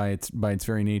TV, by its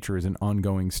very nature, is an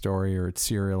ongoing story, or it's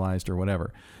serialized or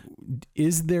whatever.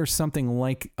 Is there something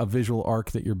like a visual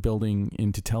arc that you're building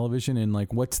into television? And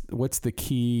like, what's the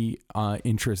key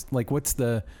interest? Like, what's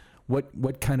the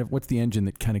engine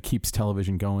that kind of keeps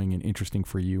television going and interesting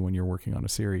for you when you're working on a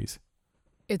series?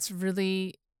 It's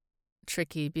really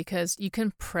tricky because you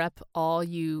can prep all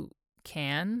you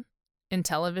can in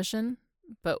television,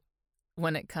 but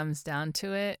when it comes down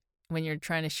to it, when you're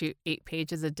trying to shoot 8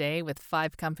 pages a day with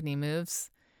 5 company moves,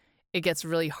 it gets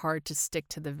really hard to stick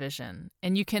to the vision.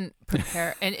 And you can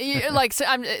prepare, and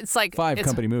it's like 5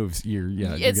 company moves.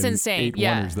 It's insane. 8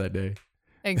 wonders that day.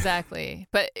 Exactly.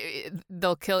 But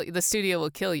the studio will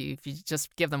kill you if you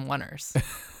just give them oneers.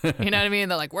 You know what I mean?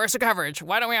 They're like, where's the coverage?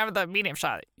 Why don't we have the medium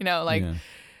shot?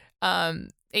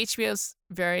 HBO's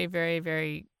very, very,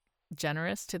 very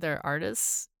generous to their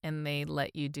artists, and they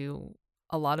let you do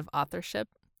a lot of authorship.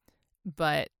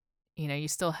 but you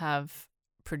still have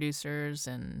producers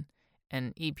and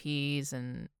EPs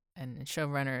and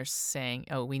showrunners saying,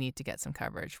 "Oh, we need to get some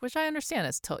coverage," which I understand.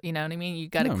 It's you know what I mean. You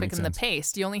got to quicken the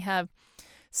pace. You only have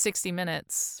 60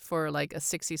 minutes for like a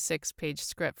 66-page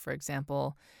script, for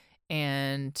example,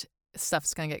 and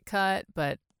stuff's gonna get cut.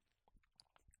 But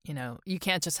you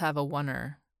can't just have a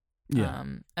oneer. Yeah.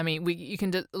 I mean, you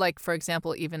can do, like, for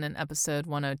example, even in episode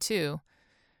 102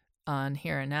 on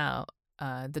Here and Now,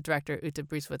 the director Ute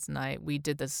Brieswitz and I, we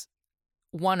did this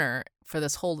oneer for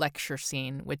this whole lecture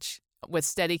scene, which with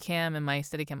Steadicam, and my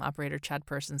Steadicam operator Chad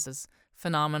Persons is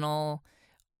phenomenal.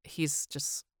 He's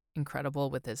just incredible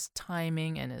with his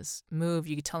timing and his move.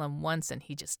 You could tell him once and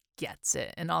he just gets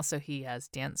it. And also he has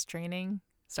dance training.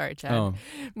 Sorry, Chad. Oh.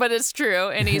 But it's true.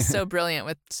 And he's so brilliant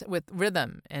with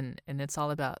rhythm. And it's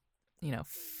all about,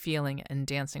 feeling and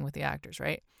dancing with the actors,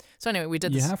 right? So anyway, we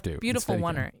did this beautiful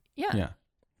oneer. Yeah.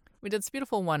 We did this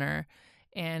beautiful oneer,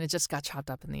 and it just got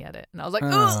chopped up in the edit. And I was like,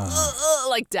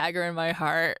 like dagger in my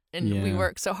heart. And we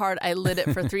worked so hard. I lit it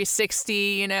for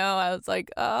 360, I was like,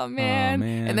 oh man.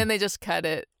 And then they just cut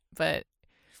it. But,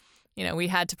 we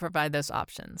had to provide those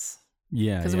options.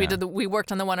 Yeah. Because we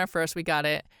worked on the oneer first, we got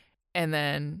it. And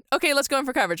then, okay, let's go in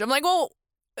for coverage. I'm like, well,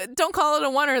 don't call it a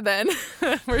oneer then.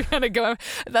 We're going to go.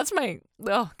 That's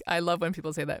I love when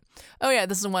people say that. Oh yeah,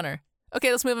 this is a oneer.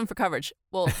 Okay, let's move in for coverage.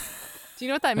 Well, do you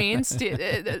know what that means?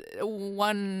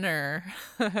 Oneer.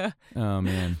 Oh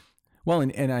man. Well,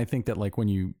 and I think that like when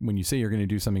you say you're going to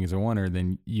do something as a oneer,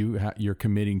 then you're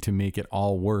committing to make it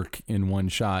all work in one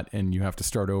shot, and you have to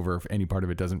start over if any part of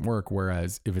it doesn't work.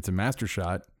 Whereas if it's a master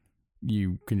shot,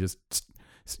 you can just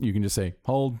say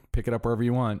hold, pick it up wherever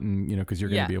you want, and because you're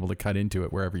going to be able to cut into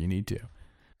it wherever you need to.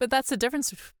 But that's the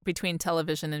difference between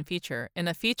television and feature. In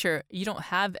a feature, you don't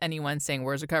have anyone saying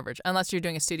where's the coverage, unless you're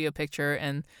doing a studio picture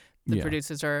and the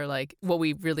producers are like, well,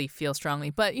 we really feel strongly.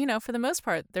 But for the most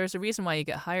part, there's a reason why you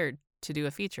get hired to do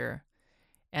a feature,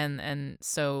 and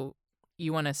so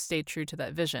you want to stay true to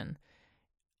that vision.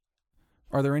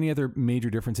 Are there any other major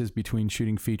differences between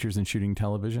shooting features and shooting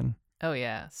television? Oh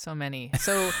yeah, so many.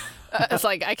 So it's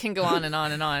like I can go on and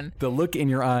on and on. The look in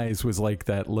your eyes was like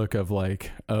that look of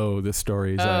like, oh, the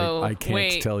stories I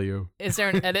can't tell you. Is there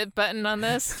an edit button on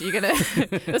this? You gonna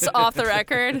it's off the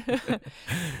record?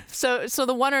 So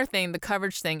the oneer thing, the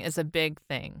coverage thing, is a big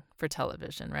thing for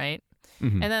television, right?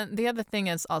 Mm-hmm. And then the other thing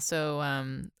is also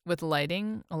with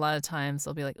lighting. A lot of times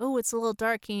they'll be like, oh, it's a little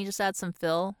dark. Can you just add some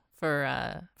fill for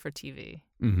TV?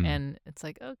 Mm-hmm. And it's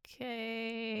like,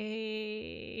 okay,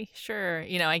 sure.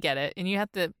 I get it. And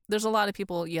there's a lot of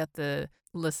people you have to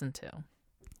listen to.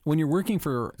 When you're working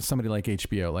for somebody like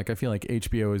HBO, like I feel like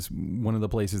HBO is one of the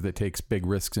places that takes big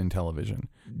risks in television.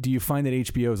 Do you find that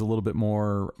HBO is a little bit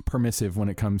more permissive when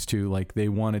it comes to like they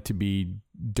want it to be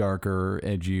darker,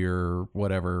 edgier,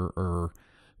 whatever, or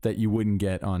that you wouldn't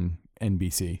get on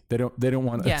NBC? They don't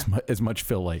want as much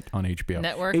fill light on HBO.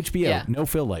 Network? HBO, no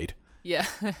fill light. Yeah.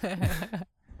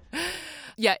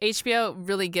 Yeah, HBO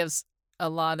really gives a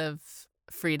lot of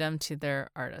freedom to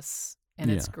their artists, and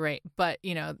it's great. But,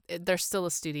 they're still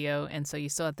a studio, and so you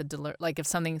still have to deliver. Like, if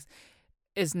something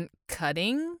isn't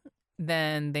cutting,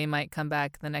 then they might come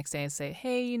back the next day and say,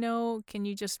 hey, can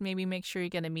you just maybe make sure you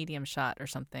get a medium shot or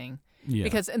something? Yeah.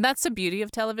 And that's the beauty of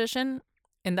television,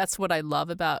 and that's what I love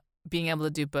about being able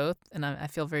to do both. And I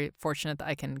feel very fortunate that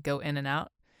I can go in and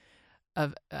out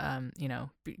of,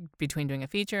 between doing a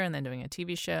feature and then doing a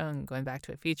TV show and going back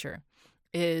to a feature,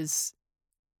 is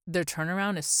their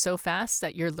turnaround is so fast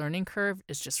that your learning curve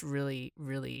is just really,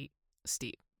 really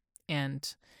steep.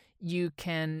 And you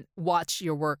can watch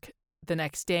your work the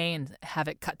next day and have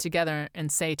it cut together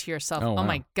and say to yourself, oh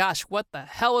my gosh, what the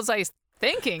hell was I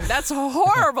thinking? That's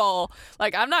horrible.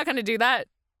 Like, I'm not going to do that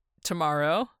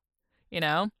tomorrow,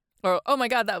 or, oh my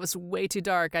God, that was way too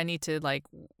dark. I need to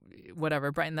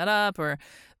brighten that up, or,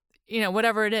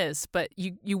 whatever it is. But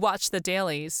you watch the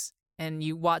dailies and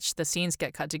you watch the scenes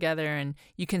get cut together, and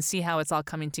you can see how it's all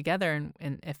coming together,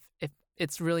 and if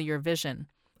it's really your vision.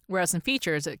 Whereas in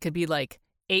features, it could be like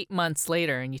 8 months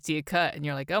later and you see a cut and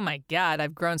you're like, oh my God,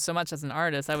 I've grown so much as an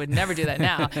artist. I would never do that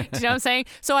now. Do you know what I'm saying?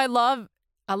 So I love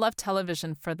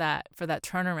television for that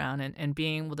turnaround and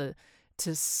being able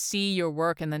to see your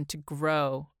work and then to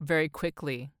grow very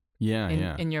quickly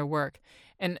in your work.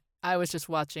 And I was just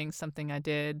watching something I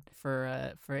did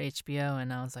for HBO,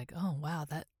 and I was like, oh wow,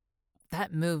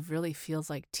 that move really feels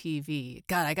like TV.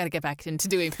 God, I got to get back into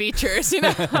doing features,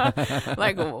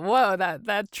 like, whoa,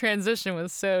 that transition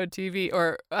was so TV.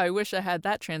 Or I wish I had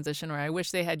that transition, or I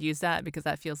wish they had used that because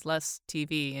that feels less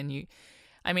TV.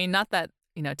 And not that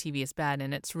TV is bad,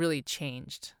 and it's really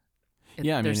changed. It's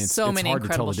hard to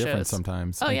tell the difference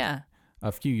sometimes. Oh, yeah.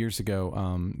 A few years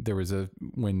ago, there was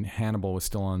when Hannibal was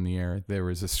still on the air, there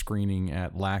was a screening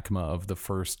at LACMA of the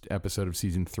first episode of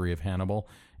season 3 of Hannibal,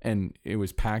 and it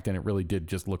was packed, and it really did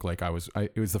just look like it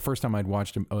was the first time I'd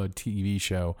watched a TV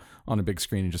show on a big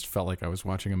screen and just felt like I was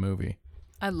watching a movie.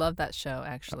 I love that show,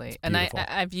 actually. And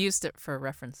I've used it for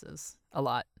references a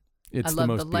lot. I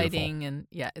love the lighting, and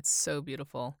it's so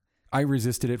beautiful. I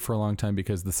resisted it for a long time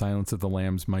because The Silence of the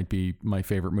Lambs might be my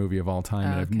favorite movie of all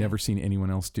time, and I've never seen anyone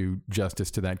else do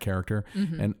justice to that character.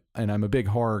 Mm-hmm. And I'm a big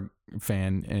horror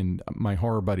fan, and my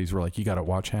horror buddies were like, "You got to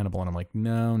watch Hannibal," and I'm like,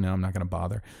 "No, I'm not going to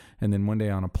bother." And then one day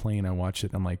on a plane, I watched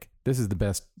it. And I'm like, "This is the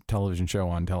best television show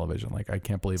on television." Like, I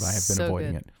can't believe I have been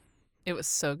avoiding it. It was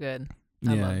so good.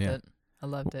 I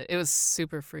loved it. It was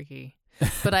super freaky,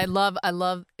 but I love.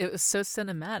 It was so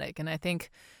cinematic, and I think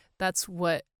that's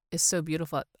what is so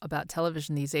beautiful about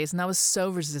television these days. And I was so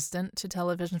resistant to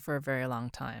television for a very long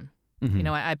time. Mm-hmm. You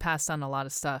know, I passed on a lot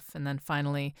of stuff, and then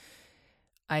finally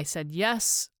I said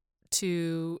yes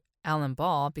to Alan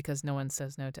Ball, because no one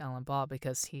says no to Alan Ball,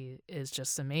 because he is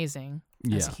just amazing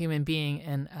as a human being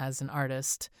and as an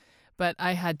artist. But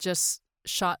I had just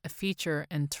shot a feature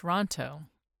in Toronto,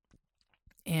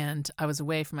 and I was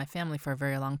away from my family for a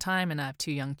very long time, and I have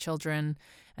 2 young children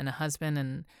and a husband,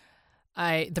 and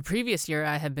the previous year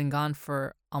I had been gone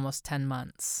for almost 10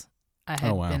 months. I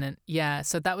had been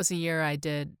so that was a year I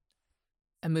did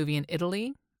a movie in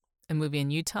Italy, a movie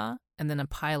in Utah, and then a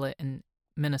pilot in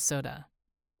Minnesota.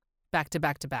 Back to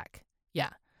back to back.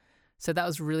 Yeah. So that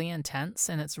was really intense,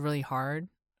 and it's really hard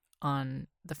on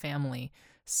the family.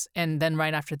 And then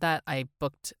right after that, I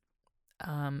booked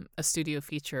a studio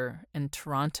feature in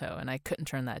Toronto, and I couldn't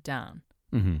turn that down.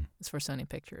 Mm-hmm. It's for Sony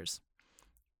Pictures.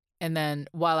 And then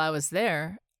while I was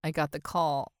there, I got the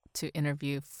call to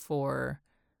interview for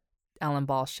Alan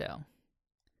Ball's show.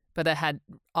 But I had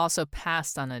also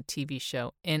passed on a TV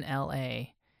show in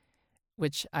LA,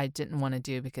 which I didn't want to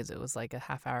do because it was like a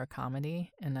half-hour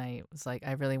comedy. And I was like,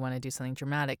 I really want to do something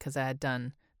dramatic, because I had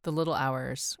done The Little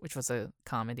Hours, which was a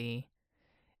comedy,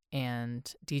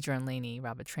 and Deidre and Laney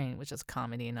Rob a Train, which is a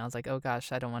comedy. And I was like, oh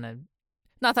gosh, I don't want to,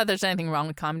 not that there's anything wrong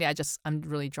with comedy, I'm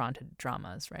really drawn to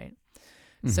dramas, right?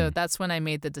 Mm-hmm. So that's when I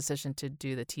made the decision to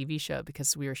do the TV show,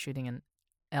 because we were shooting in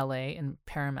LA in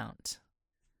Paramount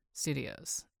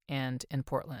Studios and in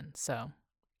Portland. So,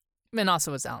 and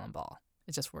also was Alan Ball.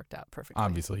 It just worked out perfectly.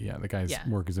 Obviously, the guy's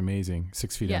work is amazing.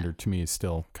 6 Feet Under to me is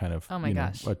still kind of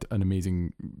an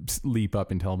amazing leap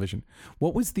up in television.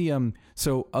 What was the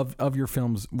so of your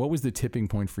films? What was the tipping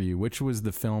point for you? Which was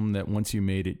the film that once you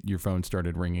made it, your phone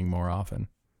started ringing more often?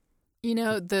 You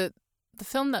know, the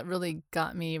film that really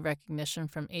got me recognition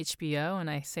from HBO, and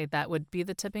I say that would be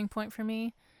the tipping point for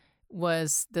me,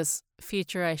 was this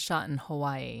feature I shot in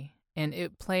Hawaii, and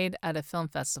it played at a film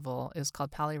festival. It was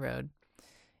called Pali Road.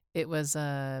 It was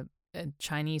a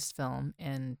Chinese film,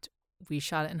 and we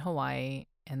shot it in Hawaii,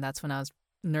 and that's when I was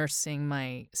nursing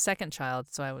my second child,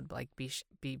 so I would like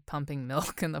be pumping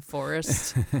milk in the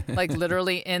forest, like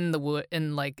literally in the wood,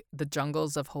 in like the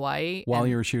jungles of Hawaii. While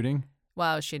you were shooting?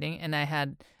 While I was shooting, and I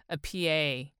had a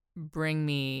PA bring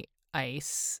me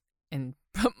ice and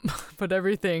put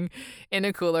everything in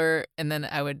a cooler, and then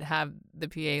I would have the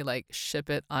PA like ship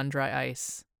it on dry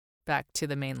ice back to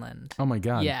the mainland. Oh my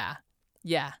God.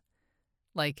 Yeah.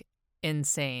 Like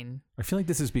insane. I feel like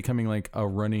this is becoming like a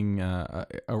running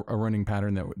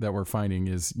pattern that we're finding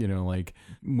is, like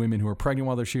women who are pregnant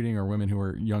while they're shooting, or women who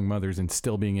are young mothers and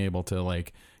still being able to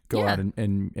like go out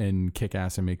and kick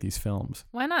ass and make these films.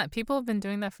 Why not? People have been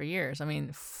doing that for years. I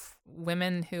mean,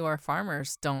 women who are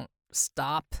farmers don't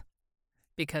stop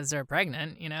because they're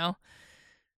pregnant,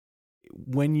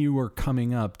 When you were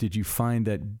coming up, did you find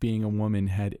that being a woman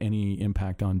had any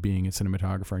impact on being a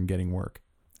cinematographer and getting work?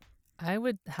 I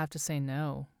would have to say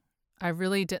no. I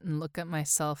really didn't look at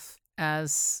myself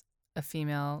as a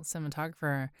female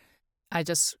cinematographer. I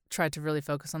just tried to really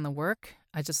focus on the work.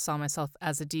 I just saw myself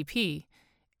as a DP,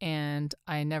 and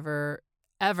I never,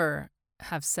 ever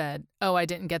have said, oh, I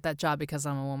didn't get that job because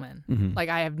I'm a woman. Mm-hmm. Like,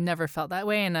 I have never felt that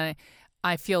way, and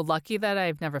I feel lucky that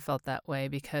I've never felt that way,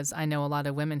 because I know a lot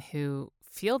of women who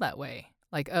feel that way.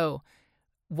 Like, oh,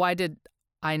 why did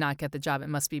I not get the job? It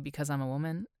must be because I'm a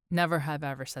woman. Never have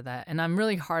ever said that. And I'm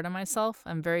really hard on myself.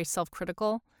 I'm very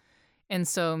self-critical. And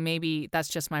so maybe that's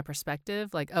just my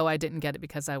perspective. Like, oh, I didn't get it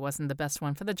because I wasn't the best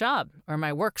one for the job, or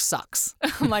my work sucks.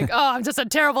 I'm like, oh, I'm just a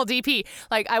terrible DP.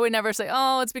 Like, I would never say,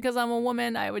 oh, it's because I'm a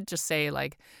woman. I would just say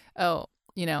like, oh,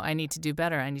 I need to do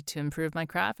better. I need to improve my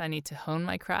craft. I need to hone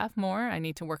my craft more. I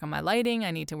need to work on my lighting.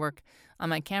 I need to work on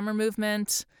my camera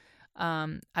movement.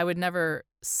 I would never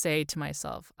say to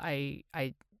myself,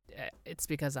 it's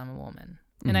because I'm a woman.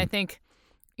 Mm-hmm. And I think,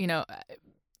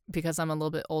 because I'm a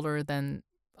little bit older than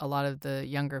a lot of the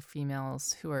younger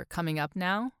females who are coming up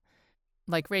now,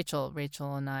 like Rachel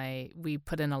and I, we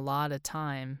put in a lot of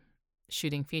time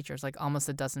shooting features, like almost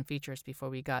a dozen features before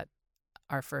we got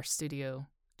our first studio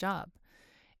job.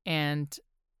 And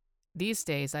these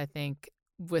days, I think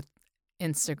with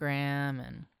Instagram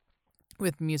and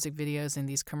with music videos and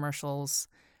these commercials,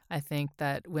 I think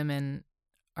that women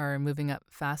are moving up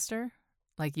faster.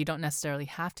 Like, you don't necessarily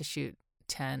have to shoot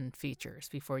 10 features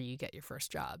before you get your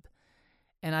first job.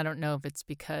 And I don't know if it's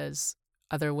because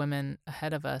other women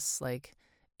ahead of us, like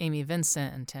Amy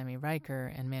Vincent and Tammy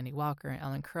Riker and Mandy Walker and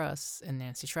Ellen Cross and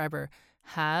Nancy Schreiber,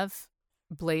 have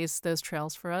blazed those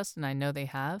trails for us, and I know they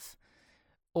have,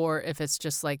 or if it's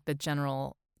just like the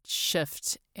general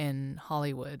shift in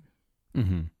Hollywood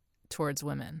towards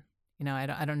women.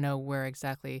 I don't know where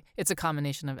exactly. It's a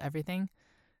combination of everything.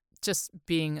 Just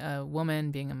being a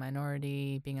woman, being a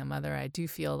minority, being a mother, I do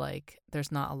feel like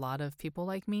there's not a lot of people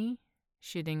like me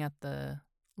shooting at the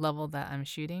level that I'm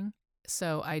shooting.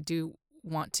 So I do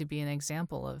want to be an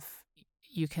example of,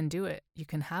 you can do it. You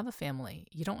can have a family.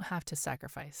 You don't have to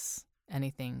sacrifice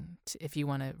anything if you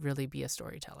want to really be a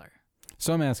storyteller.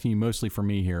 So I'm asking you mostly for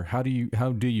me here. How do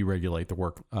you regulate the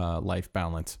work life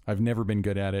balance? I've never been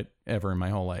good at it ever in my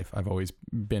whole life. I've always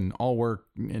been all work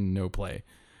and no play.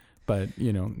 But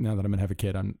now that I'm gonna have a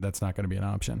kid, that's not going to be an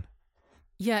option.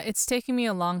 Yeah, it's taken me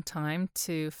a long time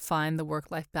to find the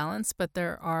work-life balance, but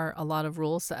there are a lot of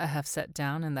rules that I have set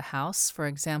down in the house. For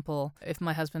example, if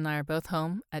my husband and I are both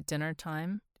home at dinner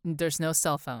time, there's no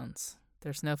cell phones.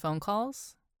 There's no phone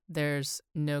calls. There's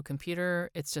no computer.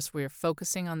 It's just we're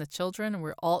focusing on the children and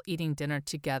we're all eating dinner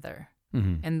together.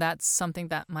 And that's something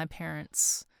that my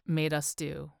parents made us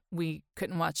do. We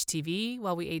couldn't watch TV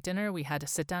while we ate dinner. We had to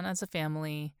sit down as a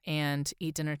family and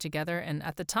eat dinner together. And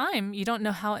at the time, you don't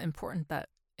know how important that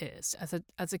is.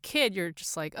 As a kid, you're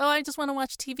just like, oh, I just want to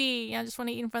watch TV. I just want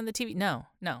to eat in front of the TV. No,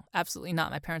 absolutely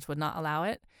not. My parents would not allow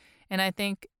it. And I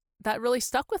think that really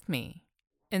stuck with me.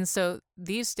 And so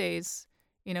these days,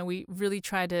 we really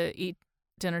try to eat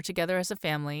dinner together as a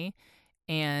family.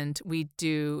 And we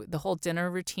do the whole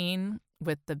dinner routine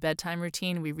with the bedtime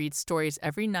routine. We read stories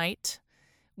every night.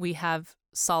 We have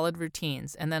solid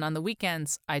routines. And then on the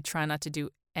weekends, I try not to do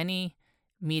any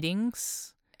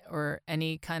meetings or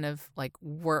any kind of like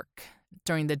work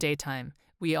during the daytime.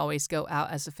 We always go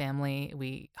out as a family.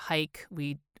 We hike.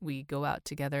 We go out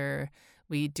together.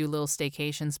 We do little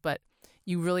staycations. But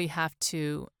you really have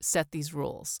to set these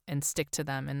rules and stick to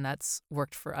them. And that's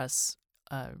worked for us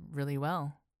really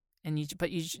well. But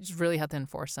you just really have to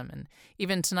enforce them. And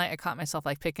even tonight, I caught myself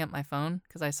like picking up my phone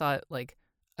because I saw it like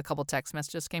a couple text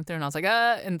messages came through, and I was like,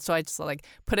 and so I just like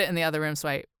put it in the other room so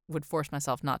I would force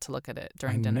myself not to look at it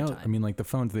during dinner time. I mean, like the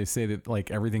phones, they say that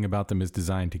like everything about them is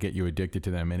designed to get you addicted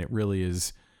to them, and it really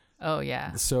is. Oh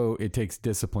yeah. So it takes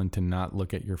discipline to not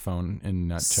look at your phone and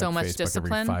not check Facebook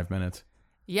every 5 minutes.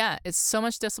 Yeah, it's so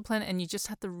much discipline, and you just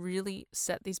have to really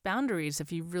set these boundaries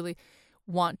if you really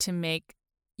want to make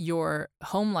your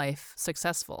home life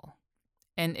successful.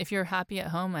 And if you're happy at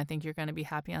home, I think you're going to be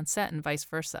happy on set, and vice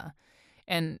versa.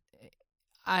 And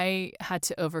I had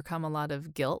to overcome a lot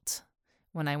of guilt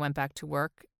when I went back to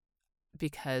work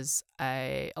because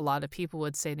a lot of people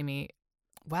would say to me,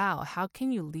 wow, how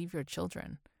can you leave your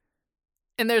children?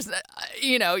 And there's,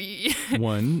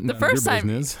 one, the first time.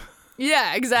 Business.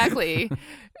 Yeah, exactly.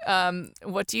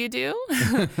 What do you do?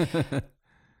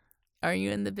 Are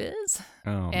you in the biz?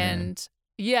 Oh, and man.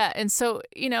 Yeah. And so,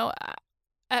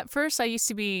 at first I used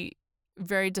to be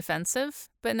very defensive,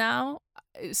 but now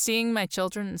seeing my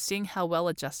children and seeing how well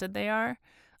adjusted they are,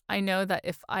 I know that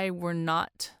if I were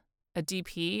not a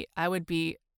DP, I would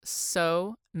be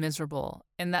so miserable,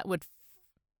 and that would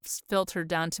filter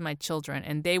down to my children,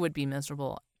 and they would be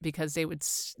miserable because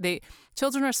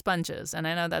children are sponges, and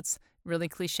I know that's really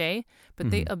cliche, but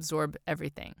they absorb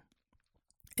everything.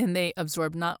 And they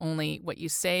absorb not only what you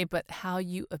say, but how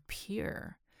you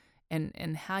appear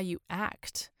and how you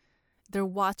act. They're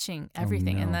watching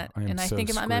everything. Oh, no. I think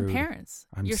about my parents.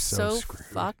 You're so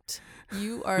fucked.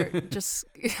 You are just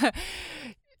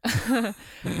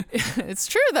it's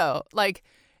true though.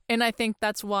 And I think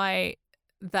that's why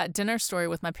that dinner story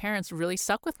with my parents really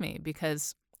stuck with me,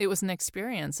 because it was an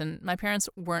experience, and my parents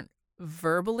weren't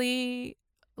verbally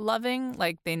loving.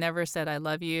 Like, they never said I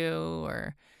love you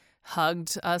or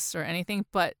hugged us or anything,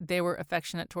 but they were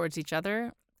affectionate towards each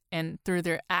other, and through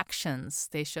their actions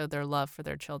they showed their love for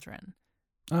their children.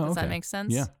 Does that make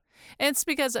sense? Yeah. It's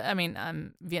because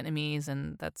I'm Vietnamese,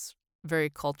 and that's very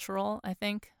cultural. I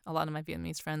think a lot of my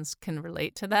Vietnamese friends can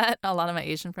relate to that. A lot of my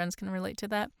Asian friends can relate to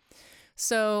that.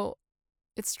 So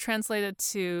it's translated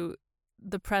to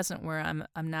the present where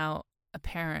I'm now a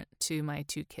parent to my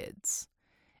 2 kids.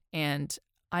 And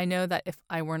I know that if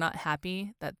I were not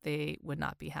happy, that they would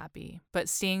not be happy. But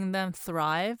seeing them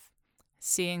thrive,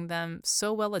 seeing them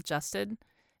so well adjusted,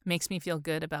 makes me feel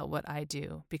good about what I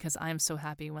do, because I'm so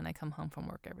happy when I come home from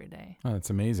work every day. Oh, that's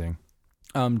amazing.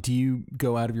 Do you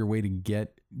go out of your way to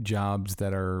get jobs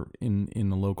that are in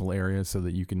the local area so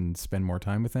that you can spend more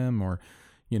time with them? Or,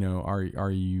 do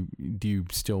you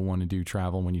still want to do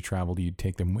travel? When you travel, do you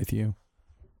take them with you?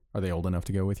 Are they old enough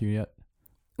to go with you yet?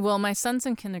 Well, my son's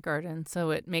in kindergarten, so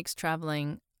it makes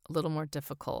traveling a little more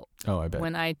difficult. Oh, I bet.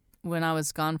 When I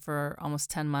was gone for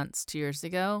almost 10 months 2 years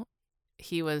ago,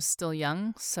 he was still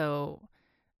young, so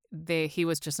he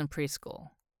was just in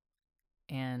preschool.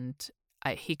 And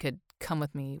he could come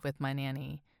with me with my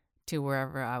nanny to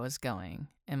wherever I was going.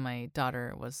 And my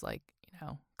daughter was like,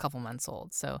 a couple months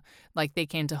old. So like they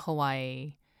came to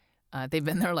Hawaii. They've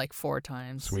been there like 4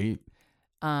 times. Sweet.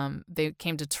 They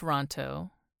came to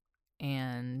Toronto,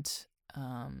 and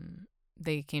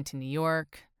they came to New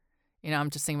York.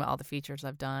 I'm just thinking about all the features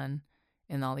I've done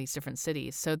in all these different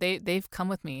cities. So they've come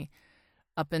with me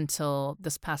up until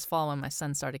this past fall when my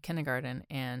son started kindergarten,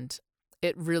 and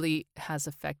it really has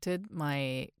affected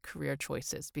my career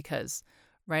choices, because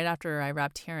right after I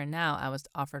wrapped Here and Now, I was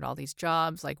offered all these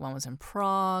jobs. Like one was in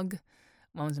Prague,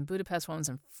 one was in Budapest, one was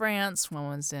in France, one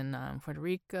was in Puerto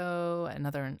Rico,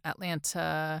 another in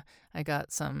Atlanta. I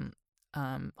got some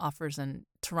offers in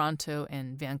Toronto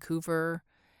and Vancouver,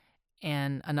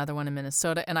 and another one in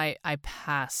Minnesota. And I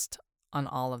passed on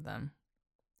all of them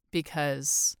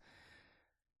because,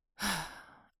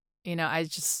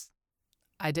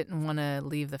 I didn't want to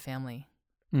leave the family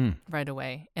right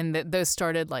away. And those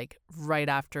started like right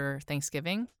after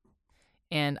Thanksgiving,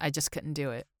 and I just couldn't do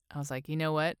it. I was like, you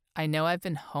know what? I know I've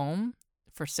been home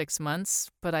for 6 months,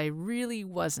 but I really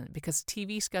wasn't, because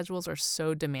TV schedules are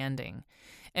so demanding.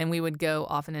 And we would go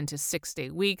often into 6-day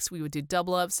weeks. We would do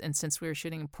double ups. And since we were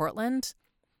shooting in Portland,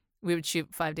 we would shoot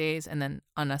 5 days and then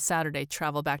on a Saturday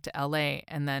travel back to LA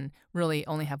and then really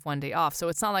only have 1 day off. So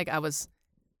it's not like I was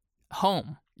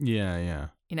home. Yeah.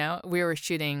 We were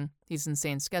shooting these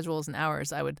insane schedules and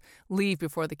hours. I would leave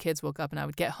before the kids woke up, and I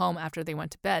would get home after they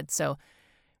went to bed. So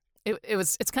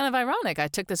it's kind of ironic. I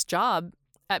took this job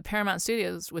at Paramount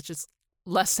Studios, which is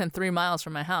less than 3 miles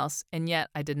from my house, and yet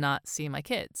I did not see my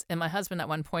kids. And my husband at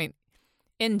one point,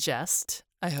 in jest,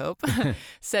 I hope,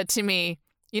 said to me,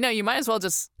 you might as well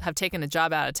just have taken a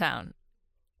job out of town.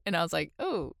 And I was like,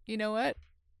 oh, you know what?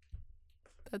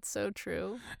 That's so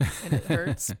true. And it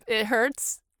hurts. It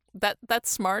hurts. That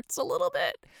smarts a little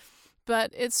bit,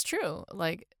 but it's true.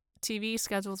 Like TV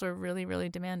schedules are really, really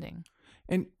demanding.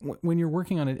 And when you're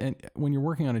working on it, and when you're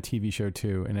working on a TV show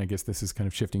too, and I guess this is kind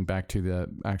of shifting back to the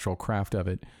actual craft of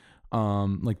it,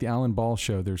 like the Alan Ball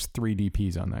show, there's 3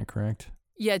 DPs on that, correct?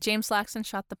 Yeah, James Laxton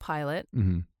shot the pilot,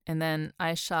 and then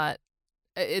I shot.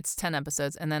 It's 10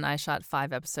 episodes, and then I shot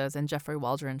 5 episodes, and Jeffrey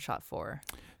Waldron shot 4.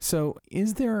 So,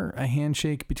 is there a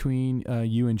handshake between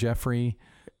you and Jeffrey?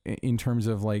 In terms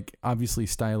of, like, obviously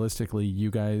stylistically,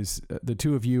 you guys, the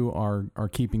two of you are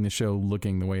keeping the show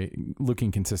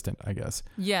looking consistent, I guess.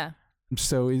 Yeah.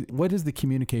 So what is the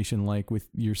communication like with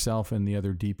yourself and the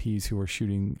other DPs who are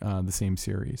shooting the same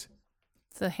series?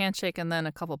 It's a handshake and then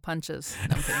a couple punches.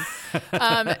 No,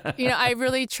 I'm kidding. I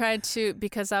really tried to,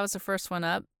 because I was the first one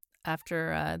up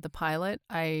after the pilot,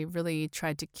 I really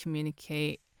tried to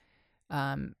communicate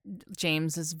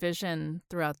James's vision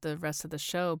throughout the rest of the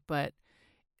show, but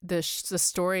the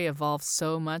story evolved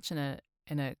so much in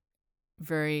a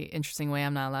very interesting way.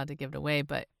 I'm not allowed to give it away,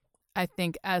 but I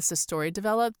think as the story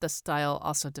developed, the style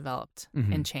also developed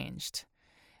and changed,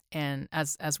 and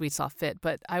as we saw fit.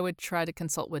 But I would try to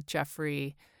consult with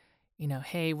Jeffrey.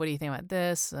 Hey, what do you think about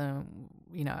this?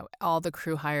 All the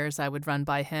crew hires I would run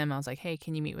by him. I was like, hey,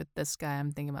 can you meet with this guy?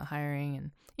 I'm thinking about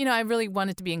hiring, and I really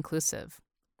wanted to be inclusive,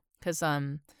 because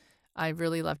I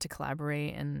really love to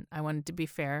collaborate, and I wanted to be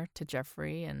fair to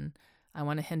Jeffrey, and I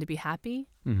wanted him to be happy.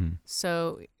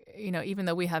 So, even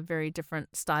though we have very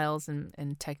different styles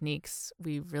and techniques,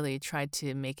 we really tried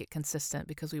to make it consistent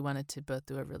because we wanted to both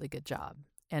do a really good job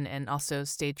and also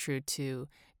stay true to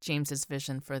James's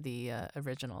vision for the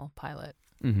original pilot.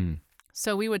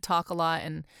 So we would talk a lot,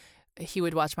 and he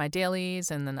would watch my dailies,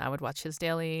 and then I would watch his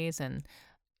dailies, and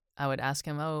I would ask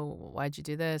him, oh, why'd you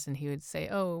do this? And he would say,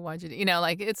 oh, why'd you do,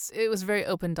 it was very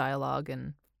open dialogue.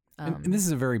 And this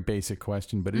is a very basic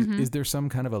question, but is there some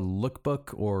kind of a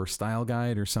lookbook or style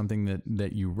guide or something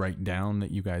that you write down that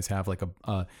you guys have, like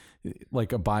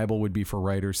a Bible would be for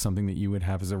writers, something that you would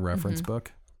have as a reference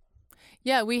book?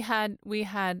 Yeah, we had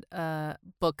a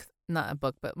book, not a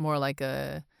book, but more like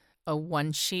a a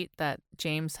one sheet that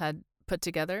James had put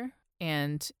together,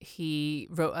 and he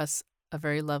wrote us a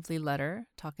very lovely letter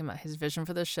talking about his vision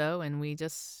for the show, and we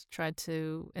just tried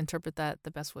to interpret that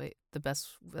the best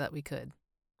that we could.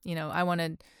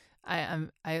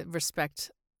 I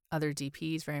respect other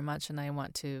DPs very much, and I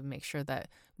want to make sure that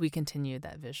we continue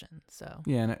that vision. So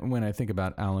yeah, and when I think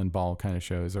about Alan Ball kind of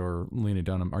shows or Lena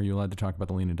Dunham, are you allowed to talk about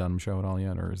the Lena Dunham show at all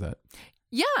yet, or is that?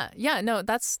 Yeah, no,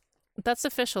 that's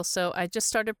official. So I just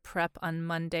started prep on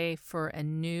Monday for a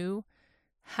new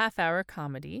half-hour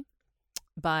comedy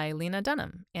by Lena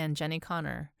Dunham and Jenny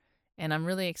Connor, and I'm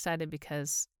really excited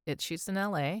because it shoots in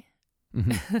LA.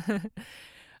 Mm-hmm.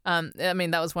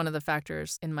 That was one of the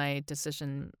factors in my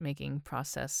decision-making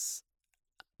process.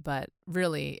 But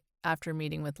really, after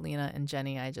meeting with Lena and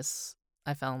Jenny, I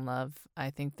fell in love. I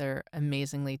think they're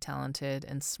amazingly talented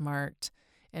and smart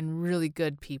and really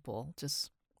good people.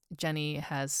 Just Jenny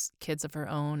has kids of her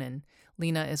own, and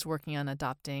Lena is working on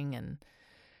adopting. And,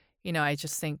 I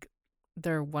just think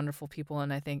they're wonderful people.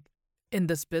 And I think in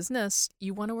this business,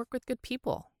 you want to work with good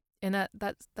people. And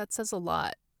that says a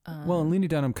lot. Well, and Lena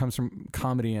Dunham comes from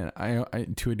comedy, and I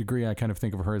to a degree, I kind of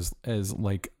think of her as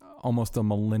like almost a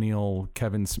millennial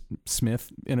Kevin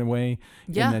Smith in a way,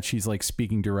 in that she's like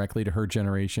speaking directly to her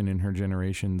generation in her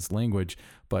generation's language.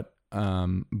 But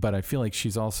I feel like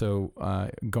she's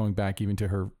also going back even to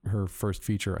her first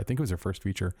feature. I think it was her first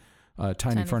feature,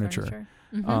 Tiny Furniture.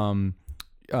 Mm-hmm.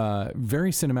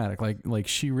 Very cinematic. Like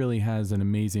she really has an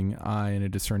amazing eye and a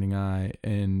discerning eye,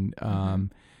 and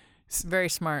very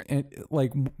smart.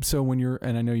 And so when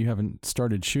and I know you haven't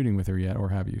started shooting with her yet, or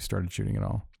have you started shooting at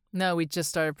all? No, we just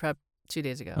started prep 2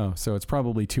 days ago. Oh, so it's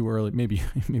probably too early. Maybe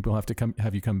we'll have to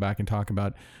have you come back and talk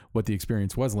about what the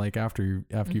experience was like after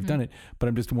you've done it. But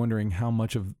I'm just wondering how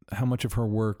much of her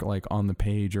work, like on the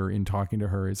page or in talking to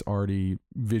her, is already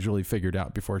visually figured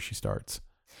out before she starts.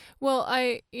 Well,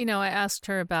 I asked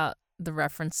her about the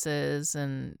references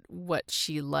and what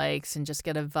she likes and just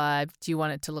get a vibe. Do you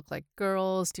want it to look like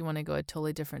Girls? Do you want to go a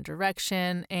totally different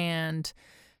direction? And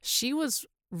she was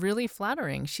really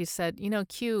flattering. She said,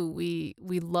 Q, we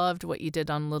loved what you did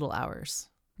on Little Hours.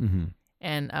 Mm-hmm.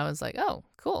 And I was like, oh,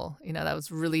 cool. That was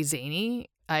really zany.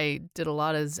 I did a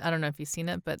lot of, I don't know if you've seen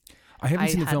it, but I haven't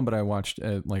seen the film, but I watched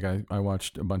I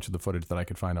watched a bunch of the footage that I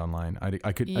could find online.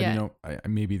 I could,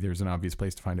 maybe there's an obvious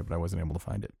place to find it, but I wasn't able to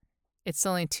find it. It's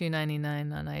only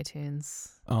 $2.99 on iTunes.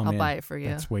 Oh, I'll buy it for you.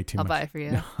 That's way too much. I'll buy it for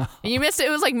you. You missed it. It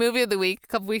was like movie of the week a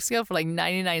couple weeks ago for like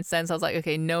 99 cents. I was like,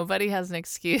 okay, nobody has an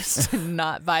excuse to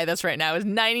not buy this right now. It was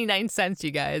 99 cents,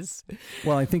 you guys.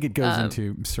 Well, I think it goes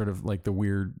into sort of like the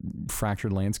weird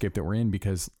fractured landscape that we're in,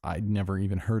 because I'd never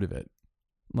even heard of it.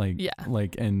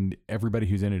 And everybody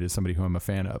who's in it is somebody who I'm a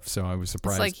fan of. So I was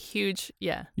surprised. It's like huge.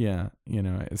 Yeah. Yeah.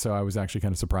 So I was actually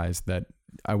kind of surprised that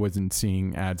I wasn't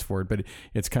seeing ads for it, but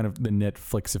it's kind of the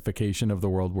Netflixification of the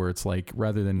world, where it's like,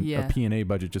 rather than a P&A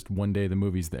budget, just one day the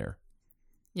movie's there.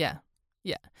 Yeah.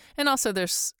 Yeah. And also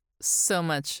there's so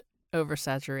much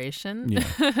oversaturation.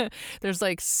 Yeah. There's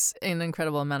like an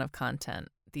incredible amount of content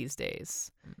these days.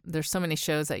 There's so many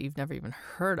shows that you've never even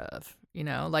heard of,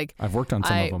 like I've worked on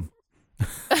some of them.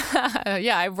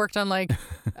 Yeah, I've worked on like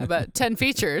about 10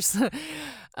 features.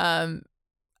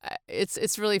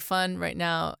 It's really fun right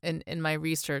now in my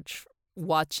research,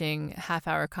 watching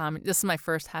half-hour comedy. This is my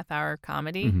first half-hour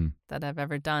comedy that I've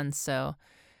ever done. So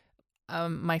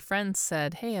my friend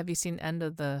said, hey, have you seen End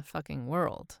of the Fucking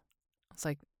World? I was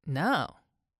like, no,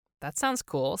 that sounds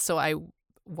cool. So I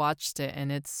watched it,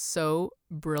 and it's so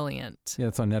brilliant. Yeah,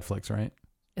 it's on Netflix, right?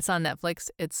 It's on Netflix.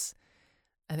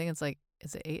 I think it's like,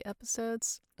 is it 8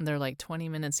 episodes? And they're like 20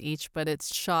 minutes each, but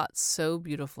it's shot so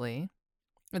beautifully.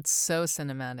 It's so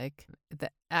cinematic.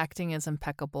 The acting is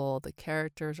impeccable. The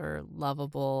characters are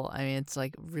lovable. I mean, it's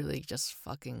like really just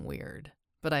fucking weird.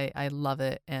 But I love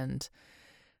it, and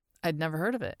I'd never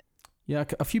heard of it. Yeah,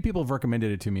 a few people have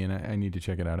recommended it to me, and I need to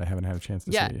check it out. I haven't had a chance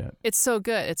to see it yet. It's so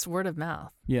good. It's word of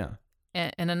mouth. Yeah.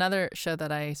 And another show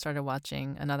that I started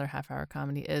watching, another half-hour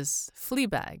comedy, is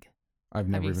Fleabag. I've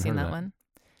never even seen heard of that one.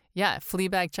 Yeah,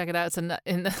 Fleabag, check it out.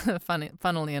 It's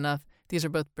funnily enough, these are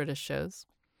both British shows.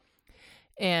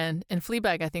 And in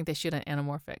Fleabag, I think they shoot on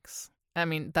anamorphics. I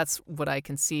mean, that's what I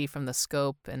can see from the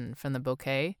scope and from the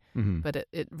bouquet, but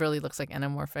it really looks like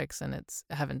anamorphics, and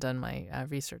I haven't done my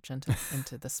research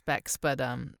into the specs, but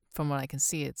from what I can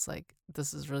see, it's like,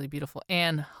 this is really beautiful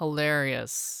and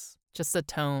hilarious, just the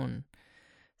tone.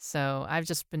 So I've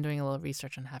just been doing a little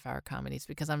research on half-hour comedies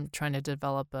because I'm trying to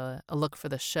develop a look for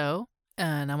the show.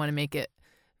 And I want to make it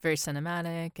very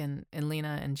cinematic. And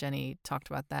Lena and Jenny talked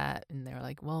about that. And they were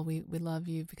like, well, we love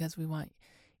you because we want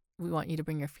we want you to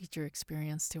bring your feature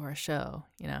experience to our show,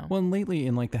 you know? Well, and lately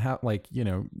in like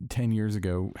 10 years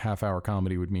ago, half-hour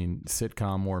comedy would mean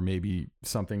sitcom or maybe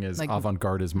something as Like,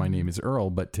 avant-garde as My Name is Earl.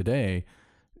 But today,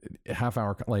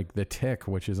 half-hour, like The Tick,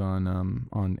 which is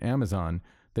on Amazon,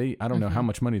 I don't know how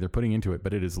much money they're putting into it,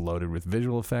 but it is loaded with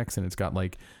visual effects, and it's got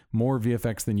like more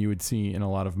VFX than you would see in a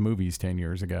lot of movies 10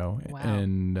 years ago. Wow.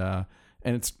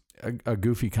 And it's a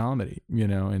goofy comedy, you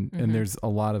know, and there's a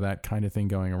lot of that kind of thing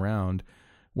going around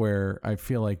where I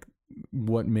feel like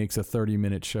what makes a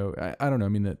 30-minute show, I don't know. I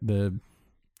mean, the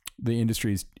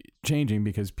industry is changing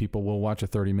because people will watch a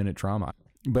 30-minute drama.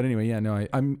 But anyway, yeah, no,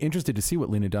 I'm interested to see what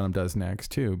Lena Dunham does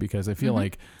next too, because I feel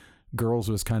like Girls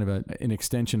was kind of an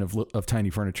extension of Tiny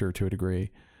Furniture to a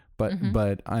degree,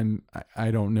 but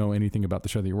I don't know anything about the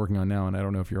show that you're working on now, and I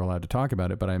don't know if you're allowed to talk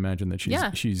about it. But I imagine that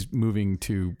she's moving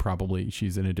to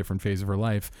she's in a different phase of her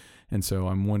life, and so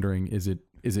I'm wondering, is it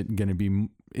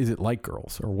like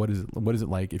Girls, or what is it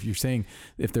like? If you're saying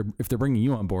if they're bringing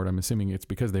you on board, I'm assuming it's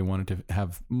because they wanted to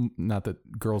have, not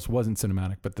that Girls wasn't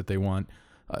cinematic, but that they want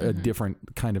a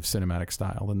different kind of cinematic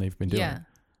style than they've been doing.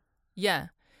 Yeah.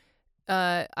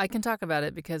 I can talk about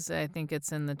it because I think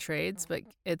it's in the trades, but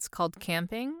it's called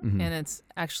Camping, and it's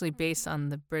actually based on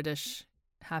the British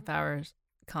half-hour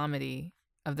comedy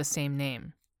of the same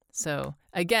name. So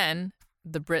again,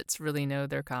 the Brits really know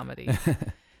their comedy,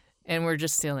 and we're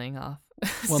just stealing off.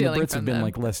 Well, the Brits have been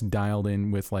like less dialed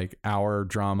in with like hour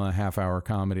drama, half-hour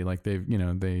comedy. Like Brits,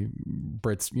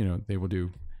 you know, they will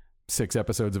do 6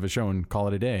 episodes of a show and call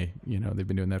it a day. You know, they've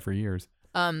been doing that for years.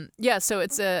 So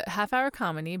it's a half-hour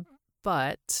comedy.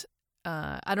 But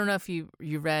I don't know if you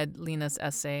read Lena's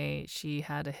essay. She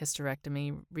had a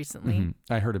hysterectomy recently.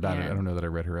 I heard about it. I don't know that I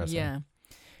read her essay. Yeah.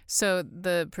 So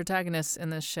the protagonist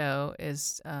in this show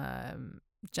is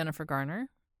Jennifer Garner.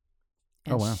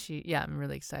 And oh, wow. I'm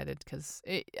really excited because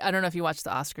I don't know if you watched the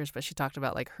Oscars, but she talked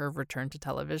about like her return to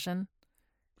television.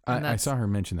 I saw her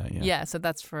mention that, yeah. Yeah, so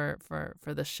that's for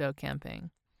the show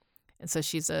Camping. And so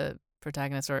she's a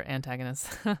protagonist or antagonist.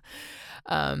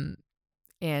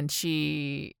 And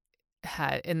she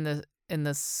had in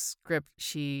the script,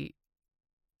 she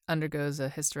undergoes a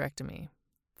hysterectomy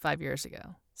 5 years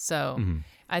ago. So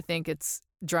I think it's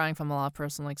drawing from a lot of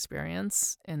personal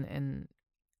experience, and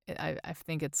I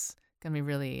think it's gonna be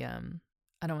really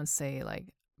I don't want to say like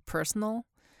personal,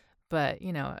 but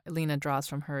you know, Lena draws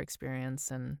from her experience,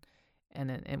 and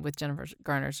with Jennifer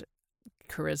Garner's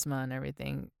charisma and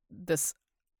everything, this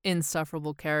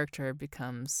insufferable character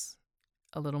becomes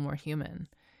a little more human.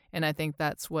 And I think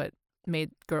that's what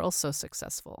made Girls so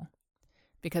successful,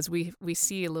 because we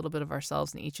see a little bit of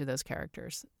ourselves in each of those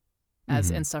characters, as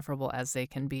insufferable as they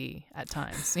can be at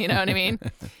times. You know what I mean?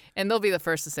 And they'll be the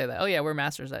first to say that, oh yeah, we're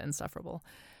masters at insufferable.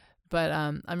 But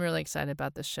I'm really excited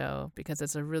about this show because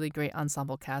it's a really great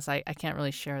ensemble cast. I can't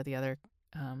really share the other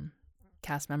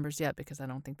cast members yet because I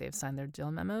don't think they've signed their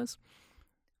deal memos.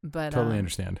 But totally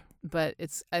understand. But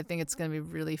I think it's going to be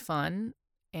really fun.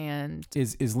 And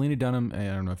is Lena Dunham, I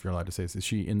don't know if you're allowed to say this, is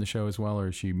she in the show as well, or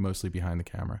is she mostly behind the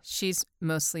camera? She's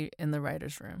mostly in the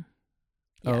writer's room.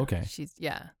 Yeah, oh, okay. She's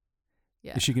yeah.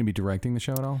 Is she going to be directing the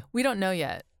show at all? We don't know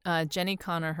yet. Jenny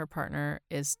Connor, her partner,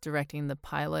 is directing the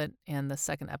pilot and the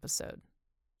second episode.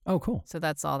 Oh, cool. So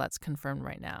that's all that's confirmed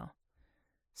right now.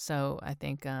 So I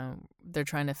think they're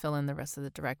trying to fill in the rest of the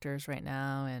directors right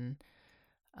now, and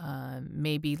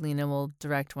maybe Lena will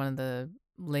direct one of the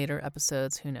later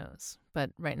episodes. Who knows?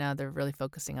 But right now they're really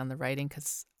focusing on the writing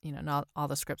because, you know, not all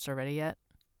the scripts are ready yet.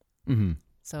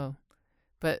 So,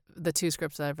 but the 2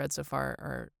 scripts that I've read so far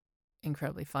are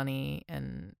incredibly funny,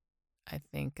 and I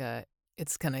think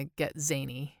it's gonna get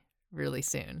zany really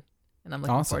soon, and I'm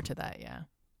looking forward to that. Yeah,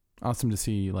 awesome to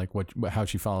see like how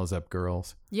she follows up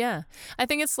Girls. Yeah, I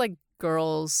think it's like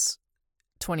Girls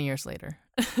 20 years later.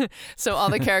 So all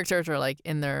the characters are like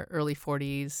in their early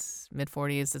 40s, mid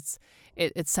 40s.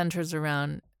 It centers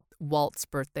around Walt's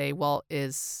birthday. Walt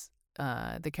is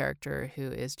the character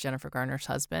who is Jennifer Garner's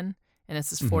husband, and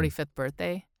it's his 45th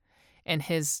birthday, and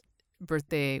his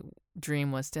birthday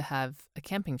dream was to have a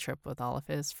camping trip with all of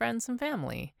his friends and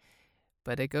family,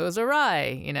 but it goes awry,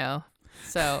 you know.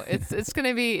 So it's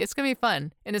gonna be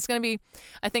fun, and it's gonna be,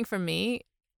 I think for me,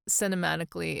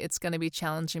 cinematically, it's gonna be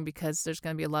challenging because there's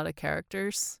gonna be a lot of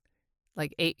characters,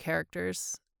 like 8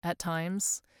 characters at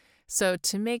times. So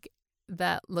to make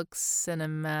that look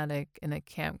cinematic in a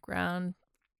campground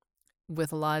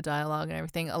with a lot of dialogue and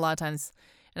everything, a lot of times.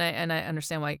 And I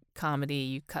understand why comedy,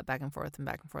 you cut back and forth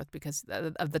because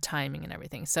of the timing and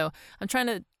everything. So I'm trying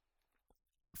to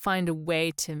find a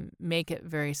way to make it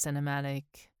very cinematic,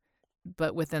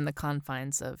 but within the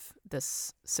confines of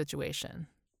this situation,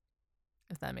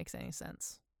 if that makes any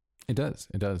sense. It does.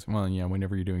 Well, yeah,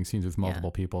 whenever you're doing scenes with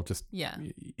multiple people, just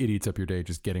it eats up your day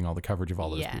just getting all the coverage of all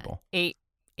those people. Eight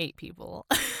people.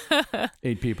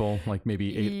 8 people, like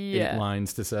maybe eight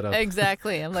lines to set up.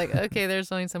 Exactly. I'm like, okay,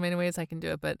 there's only so many ways I can do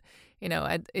it, but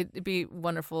it'd be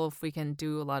wonderful if we can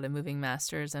do a lot of moving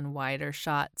masters and wider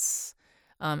shots.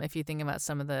 If you think about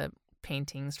some of the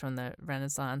paintings from the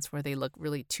Renaissance where they look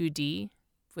really 2D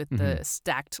with the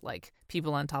stacked like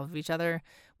people on top of each other,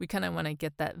 we kind of want to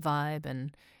get that vibe.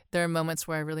 And there are moments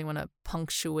where I really want to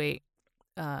punctuate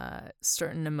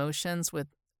certain emotions with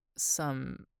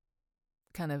some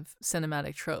kind of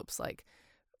cinematic tropes, like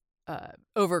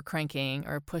over cranking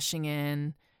or pushing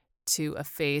in to a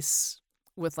face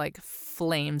with like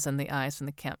flames in the eyes from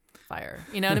the campfire.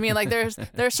 You know what I mean? Like there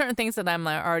are certain things that I'm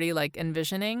already like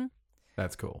envisioning.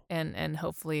 That's cool. And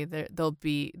hopefully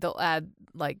they'll add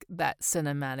like that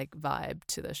cinematic vibe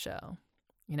to the show.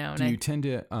 Do you tend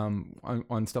to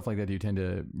on stuff like that? Do you tend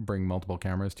to bring multiple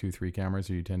cameras, 2-3 cameras,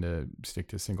 or you tend to stick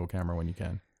to single camera when you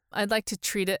can? I'd like to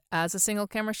treat it as a single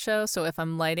camera show. So if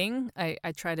I'm lighting, I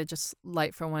try to just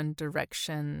light for one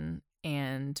direction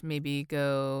and maybe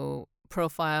go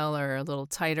profile or a little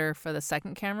tighter for the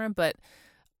second camera. But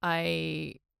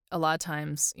a lot of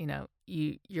times,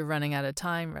 you're running out of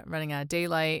time, running out of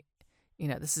daylight.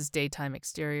 This is daytime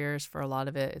exteriors for a lot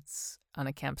of it. It's on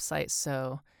a campsite.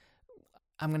 So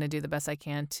I'm going to do the best I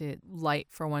can to light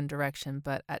for one direction,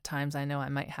 but at times I know I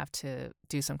might have to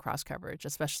do some cross coverage,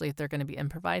 especially if they're going to be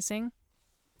improvising.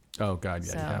 Oh, God,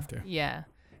 yeah, you have to. Yeah.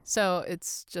 So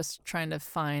it's just trying to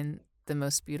find the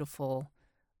most beautiful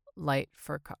light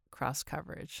for cross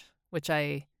coverage, which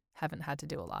I haven't had to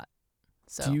do a lot.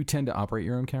 So, do you tend to operate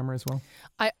your own camera as well?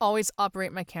 I always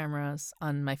operate my cameras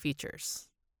on my features,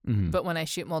 but when I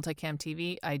shoot multicam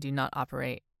TV, I do not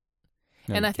operate.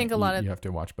 No, and I think a lot of... You have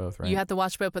to watch both, right? You have to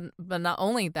watch both, but not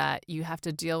only that, you have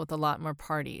to deal with a lot more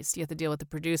parties. You have to deal with the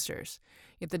producers.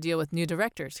 You have to deal with new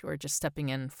directors who are just stepping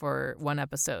in for one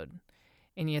episode.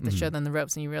 And you have to show them the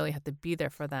ropes, and you really have to be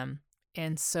there for them.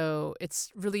 And so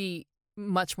it's really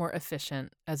much more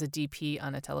efficient as a DP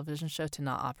on a television show to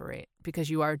not operate because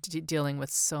you are dealing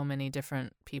with so many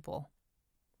different people.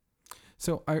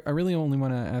 So I really only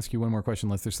want to ask you one more question,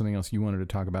 unless there's something else you wanted to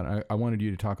talk about. I wanted you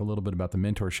to talk a little bit about the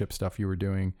mentorship stuff you were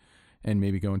doing and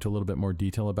maybe go into a little bit more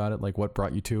detail about it, like what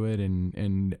brought you to it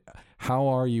and how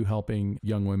are you helping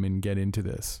young women get into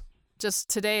this? Just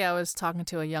today I was talking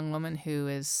to a young woman who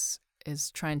is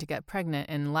trying to get pregnant,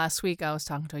 and last week I was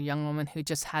talking to a young woman who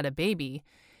just had a baby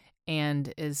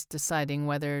and is deciding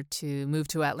whether to move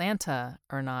to Atlanta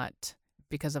or not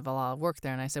because of a lot of work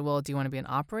there. And I said, well, do you want to be an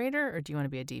operator or do you want to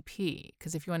be a DP?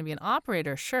 Because if you want to be an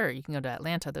operator, sure, you can go to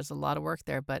Atlanta. There's a lot of work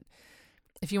there. But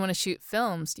if you want to shoot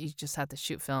films, you just have to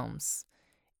shoot films.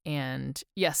 And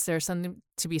yes, there's something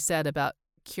to be said about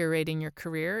curating your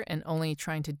career and only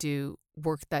trying to do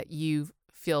work that you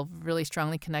feel really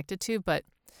strongly connected to. But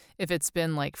if it's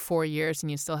been like 4 years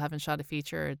and you still haven't shot a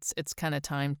feature, it's kind of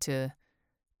time to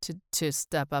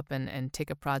step up and take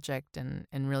a project and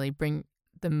really bring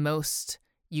the most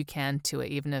you can to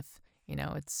it, even if,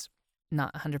 it's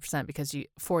not 100% because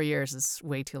 4 years is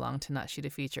way too long to not shoot a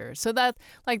feature. So that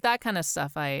kind of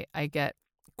stuff I get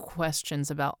questions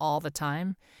about all the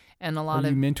time. And a lot Are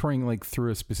of you mentoring like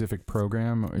through a specific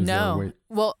program? Or is there a way...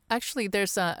 Well, actually,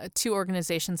 there's 2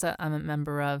 organizations that I'm a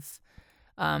member of.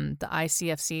 The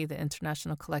ICFC, the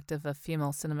International Collective of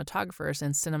Female Cinematographers,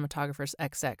 and Cinematographers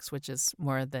XX, which is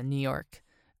more the New York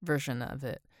version of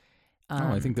it.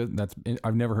 I think that's...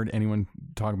 I've never heard anyone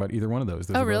talk about either one of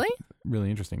those. Oh, really? Really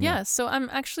interesting. Yeah, so I'm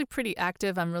actually pretty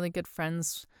active. I'm really good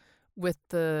friends with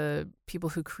the people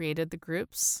who created the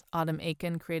groups. Autumn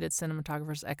Aiken created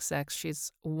Cinematographers XX.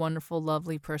 She's a wonderful,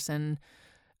 lovely person,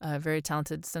 a very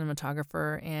talented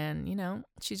cinematographer. And,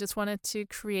 she just wanted to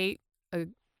create a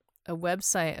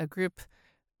website, a group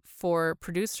for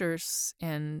producers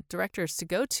and directors to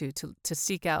go to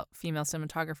seek out female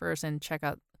cinematographers and check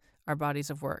out our bodies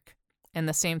of work. And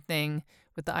the same thing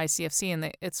with the ICFC.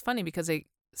 And it's funny because they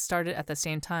started at the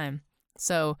same time.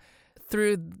 So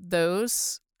through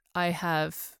those, I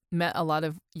have met a lot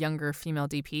of younger female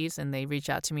DPs, and they reach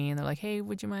out to me and they're like, hey,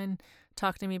 would you mind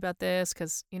talking to me about this?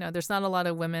 Because, there's not a lot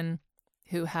of women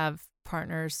who have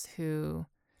partners who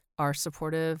are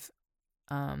supportive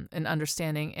and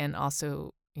understanding. And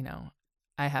also,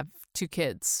 I have 2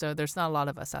 kids, so there's not a lot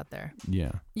of us out there.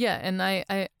 Yeah. Yeah, and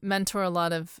I mentor a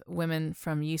lot of women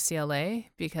from UCLA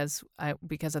because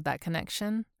of that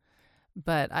connection.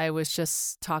 But I was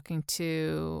just talking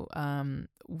to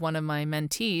one of my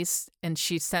mentees, and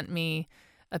she sent me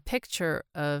a picture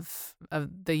of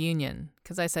the union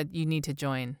because I said, you need to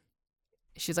join.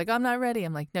 She's like, I'm not ready.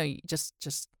 I'm like, no, you just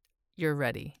you're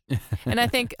ready. And I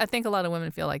think a lot of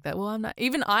women feel like that. Well, I'm not.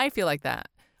 Even I feel like that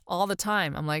all the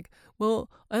time. I'm like, well,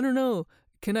 I don't know.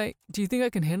 Do you think I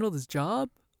can handle this job?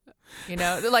 You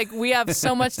know, like we have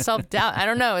so much self-doubt. I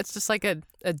don't know. It's just like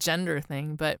a gender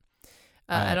thing, but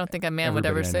I don't think a man would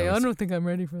ever say, I don't think I'm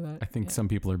ready for that. I think some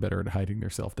people are better at hiding their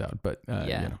self-doubt, but you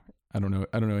know, I don't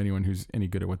know anyone who's any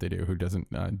good at what they do who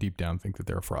doesn't deep down think that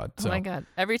they're a fraud. So. Oh my God.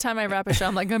 Every time I wrap a show,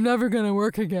 I'm like, I'm never going to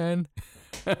work again.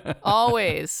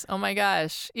 Always. Oh my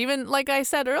gosh. Even like I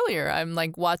said earlier, I'm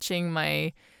like watching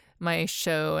my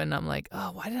show and I'm like,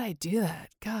 oh, why did I do that?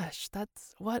 Gosh,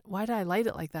 why did I light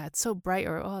it like that? It's so bright.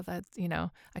 Or, oh, that's, you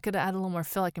know, I could have added a little more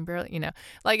fill. I can barely, you know,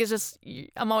 like it's just,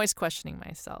 I'm always questioning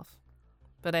myself.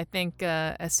 But I think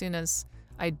as soon as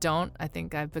I don't, I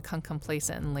think I've become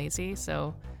complacent and lazy.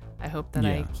 So I hope that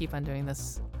I keep on doing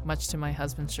this, much to my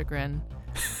husband's chagrin.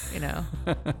 You know,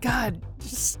 God,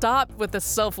 just stop with the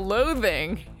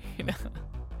self-loathing. You know,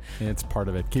 it's part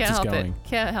of it. Keeps us going.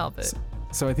 Can't help it.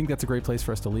 So I think that's a great place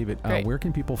for us to leave it. Where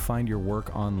can people find your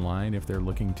work online if they're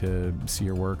looking to see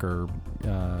your work, or do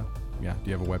you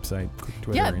have a website?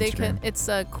 Twitter, yeah, they can. It's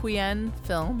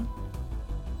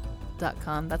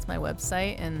quyenfilm.com. That's my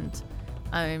website, and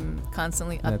I'm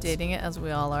constantly updating it, as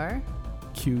we all are.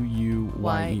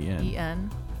 Quyen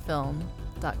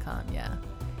film.com. Yeah.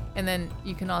 And then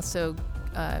you can also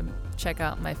check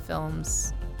out my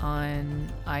films on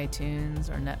iTunes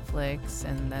or Netflix,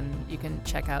 and then you can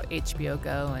check out HBO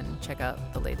Go and check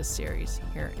out the latest series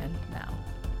Here and Now.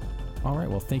 All right.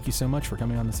 Well, thank you so much for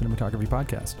coming on the Cinematography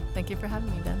Podcast. Thank you for having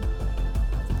me, Ben.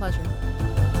 It's a pleasure.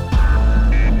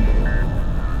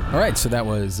 All right. So that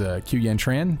was Quyen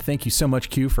Tran. Thank you so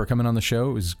much, Q, for coming on the show.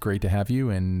 It was great to have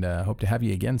you, and hope to have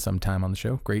you again sometime on the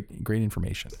show. Great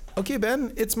information. Okay,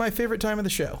 Ben, it's my favorite time of the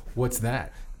show. What's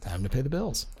that? Time to pay the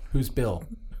bills. Who's Bill?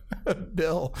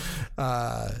 Bill.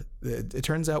 It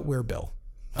turns out we're Bill.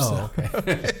 Oh,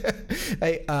 okay.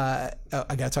 I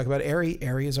got to talk about Arri.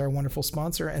 Arri is our wonderful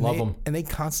sponsor, and Love them. And they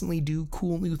constantly do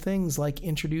cool new things, like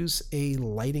introduce a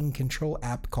lighting control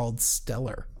app called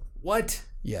Stellar. What?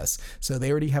 Yes. So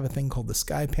they already have a thing called the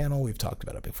Sky Panel. We've talked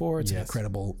about it before. It's an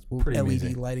incredible LED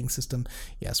amazing lighting system.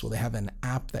 Yes. Well, they have an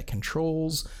app that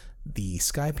controls the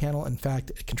Sky Panel. In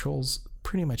fact, it controls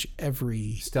pretty much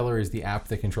every... Stellar is the app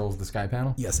that controls the Sky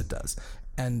Panel? Yes, it does.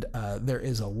 And there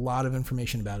is a lot of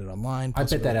information about it online. I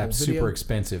bet that app's super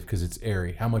expensive because it's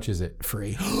Arri. How much is it?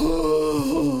 Free.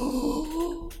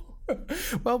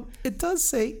 Well, it does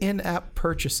say in-app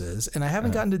purchases, and I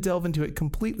haven't gotten to delve into it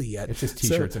completely yet. It's just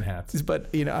T-shirts and hats.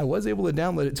 But, you know, I was able to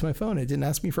download it to my phone. It didn't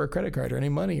ask me for a credit card or any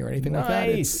money or anything like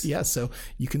that. So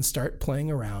you can start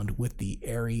playing around with the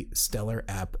Arri Stellar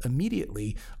app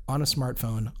immediately on a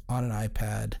smartphone, on an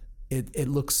iPad. It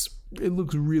looks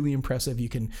really impressive. You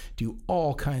can do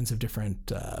all kinds of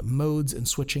different modes and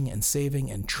switching and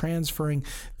saving and transferring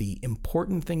the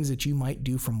important things that you might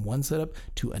do from one setup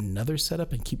to another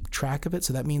setup and keep track of it.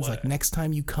 So that means like next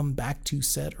time you come back to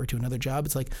set or to another job,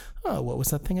 it's like, oh, what was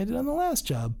that thing I did on the last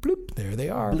job? Bloop, there they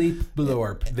are. Bleep,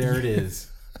 blorp, there it is.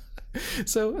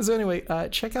 So anyway,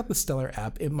 check out the Stellar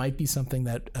app. It might be something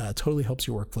that totally helps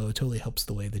your workflow, totally helps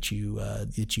the way that you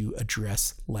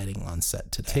address lighting on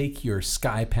set today. Take your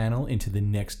Sky Panel into the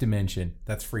next dimension.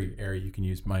 That's free, Arri. You can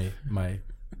use my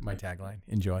tagline.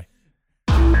 Enjoy.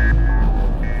 All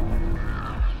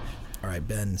right,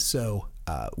 Ben. So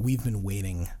we've been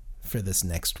waiting for this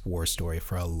next war story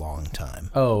for a long time.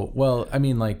 Oh, well, I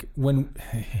mean, like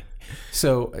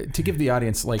so to give the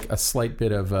audience like a slight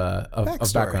bit of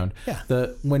background,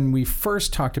 when we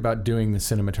first talked about doing the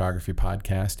Cinematography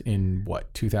Podcast in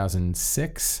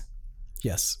 2006?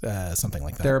 Yes, something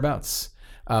like that. Thereabouts.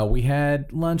 We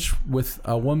had lunch with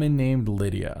a woman named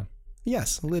Lydia.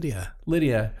 Yes, Lydia.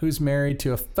 Lydia, who's married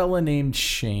to a fella named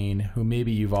Shane, who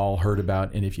maybe you've all heard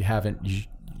about, and if you haven't,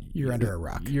 you're under a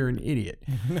rock. You're an idiot.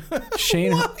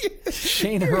 Shane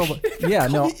Hurlbut. Yeah,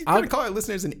 no. You're going to call our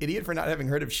listeners an idiot for not having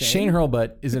heard of Shane? Shane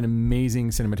Hurlbut is an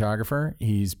amazing cinematographer.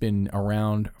 He's been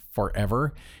around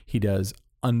forever. He does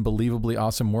unbelievably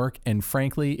awesome work. And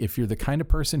frankly, if you're the kind of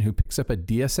person who picks up a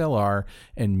DSLR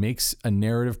and makes a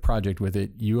narrative project with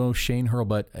it, you owe Shane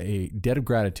Hurlbut a debt of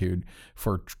gratitude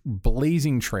for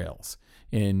blazing trails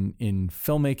in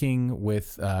filmmaking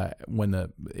with when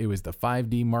it was the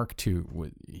 5D Mark II.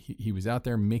 He was out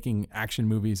there making action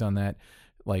movies on that,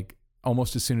 like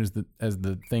almost as soon as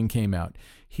the thing came out.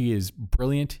 He is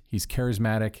brilliant. He's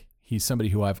charismatic. He's somebody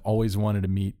who I've always wanted to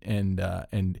meet,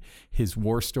 and his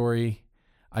war story,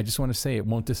 I just want to say, it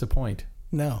won't disappoint.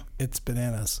 No, it's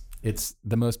bananas. It's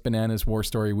the most bananas war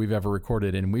story we've ever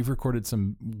recorded, and we've recorded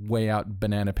some way out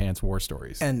banana pants war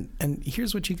stories. And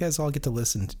here's what you guys all get to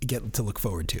look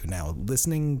forward to. Now,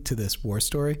 listening to this war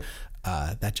story,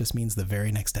 that just means the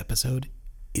very next episode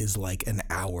is like an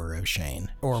hour of Shane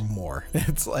or more.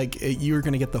 It's like you're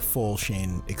going to get the full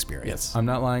Shane experience. Yes, I'm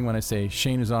not lying when I say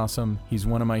Shane is awesome. He's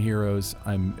one of my heroes.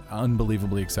 I'm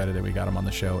unbelievably excited that we got him on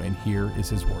the show, and here is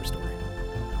his war story.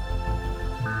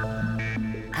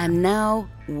 And now,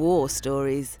 war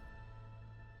stories.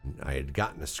 I had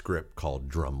gotten a script called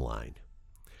Drumline,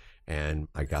 and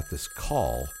I got this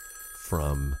call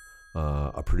from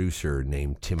a producer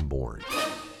named Tim Bourne.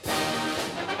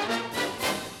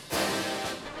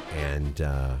 And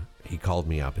he called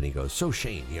me up and he goes, "So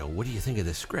Shane, what do you think of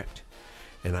this script?"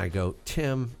 And I go,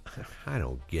 "Tim, I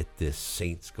don't get this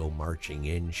Saints Go Marching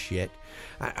In shit.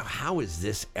 How is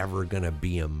this ever going to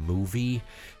be a movie?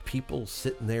 People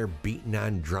sitting there beating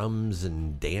on drums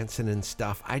and dancing and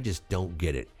stuff. I just don't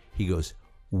get it." He goes,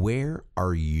 "Where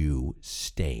are you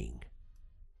staying?"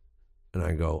 And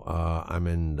I go, "I'm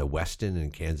in the Westin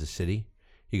in Kansas City."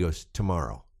 He goes,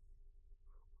 "Tomorrow."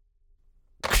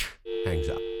 Hangs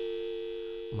up.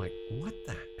 I'm like,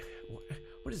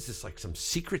 what is this, like some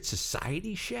secret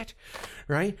society shit,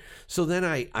 right? So then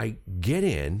I get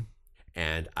in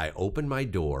and I open my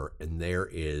door, and there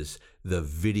is the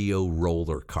video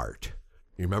roller cart.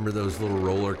 You remember those little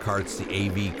roller carts, the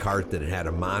AV cart that had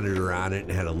a monitor on it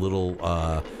and had a little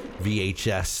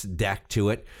VHS deck to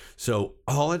it? So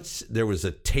there was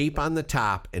a tape on the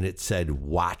top and it said,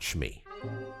 "Watch me."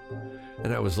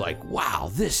 And I was like,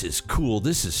 wow, this is cool.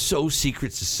 This is so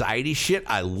secret society shit.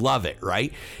 I love it,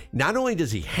 right? Not only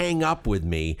does he hang up with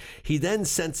me, he then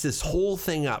sets this whole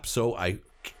thing up. So I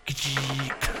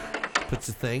puts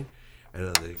the thing,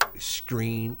 and the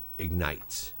screen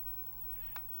ignites.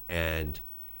 And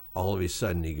all of a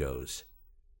sudden he goes,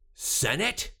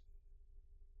 "Senate,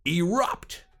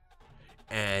 erupt."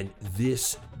 And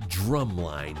this drum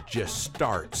line just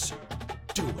starts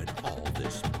doing all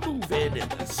this moving,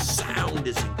 and the sound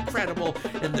is incredible,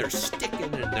 and they're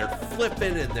sticking and they're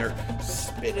flipping and they're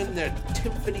spinning the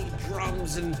timpani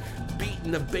drums and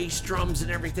beating the bass drums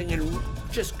and everything, and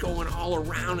just going all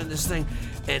around in this thing.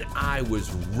 And I was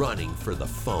running for the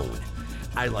phone.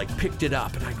 I picked it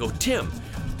up and I go, "Tim."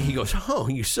 He goes, "Oh,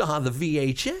 you saw the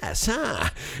VHS,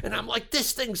 huh?" And I'm like,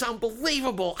 "This thing's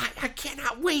unbelievable. I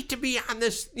cannot wait to be on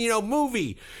this,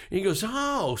 movie." And he goes,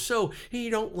 "Oh, so you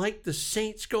don't like the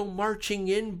Saints Go Marching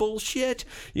In bullshit?"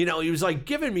 He was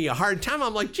giving me a hard time.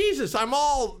 I'm like, Jesus, I'm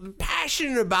all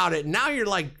passionate about it. Now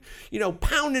you're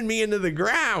pounding me into the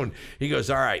ground. He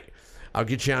goes, "All right, I'll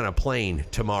get you on a plane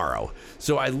tomorrow."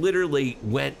 So I literally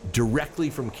went directly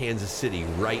from Kansas City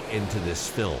right into this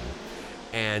film.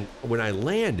 And when I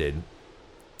landed,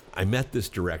 I met this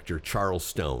director, Charles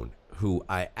Stone, who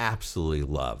I absolutely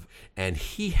love. And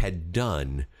he had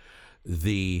done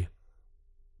the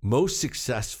most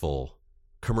successful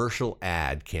commercial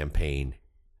ad campaign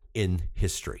in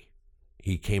history.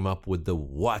 He came up with the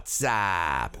 "What's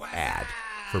Up" ad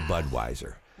for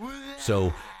Budweiser.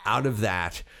 So out of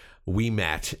that, we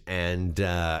met, and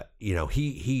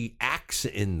he acts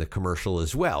in the commercial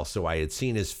as well. So I had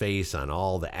seen his face on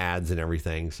all the ads and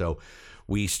everything. So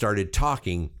we started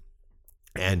talking.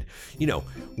 And,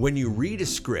 when you read a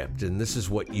script, and this is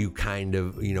what you kind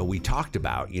of, we talked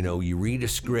about, you read a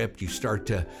script, you start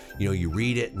to, you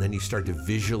read it, and then you start to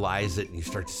visualize it, and you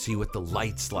start to see what the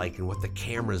light's like and what the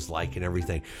camera's like and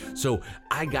everything. So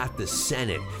I got the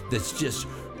Senate that's just,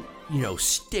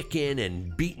 sticking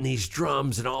and beating these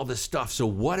drums and all this stuff. So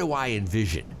what do I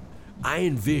envision? I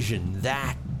envision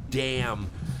that damn,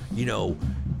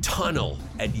 tunnel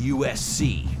at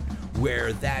USC,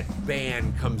 where that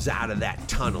band comes out of that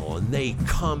tunnel and they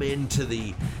come into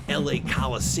the LA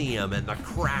Coliseum and the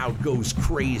crowd goes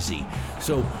crazy.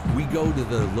 So we go to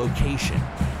the location,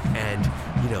 and,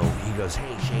 he goes,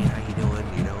 "Hey, Shane, how you doing?"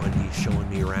 And he's showing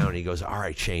me around. He goes, "All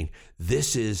right, Shane,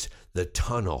 this is the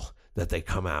tunnel that they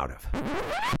come out of."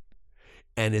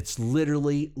 And it's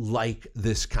literally like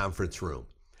this conference room.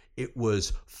 It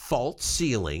was false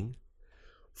ceiling,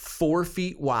 4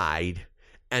 feet wide,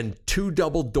 and 2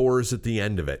 double doors at the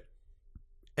end of it,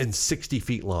 and 60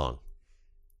 feet long.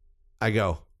 I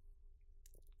go,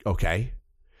 okay.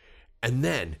 And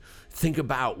then think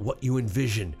about what you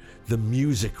envision the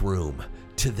music room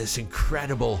to this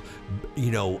incredible,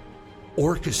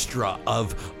 orchestra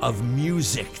of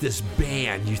music, this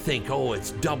band. You think, oh,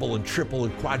 it's double and triple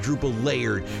and quadruple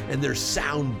layered, and there's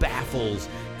sound baffles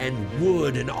and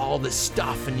wood and all this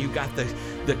stuff, and you got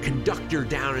the conductor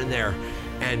down in there.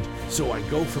 And so I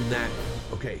go from that,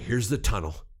 okay, here's the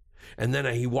tunnel, and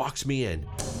then he walks me in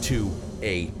to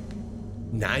a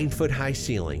 9-foot high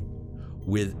ceiling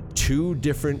with 2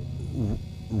 different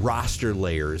roster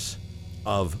layers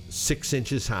of 6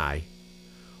 inches high,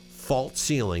 false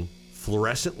ceiling,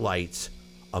 fluorescent lights,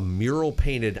 a mural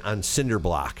painted on cinder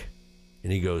block.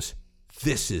 And he goes,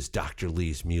 "This is Dr.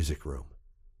 Lee's music room."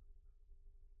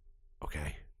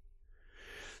 Okay.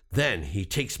 Then he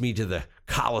takes me to the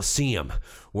Coliseum,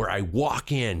 where I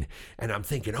walk in and I'm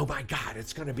thinking, oh my God,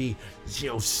 it's going to be,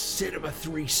 Cinema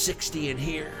 360 in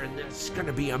here, and it's going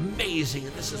to be amazing,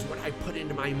 and this is what I put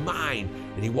into my mind.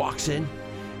 And he walks in,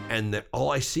 and all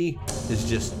I see is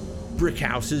just brick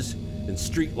houses and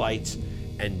street lights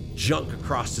and junk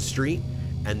across the street,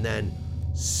 and then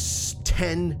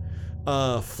 10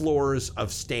 floors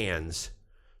of stands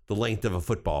the length of a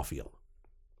football field.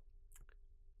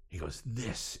 He goes,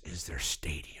 "This is their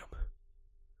stadium."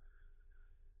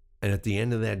 And at the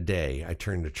end of that day, I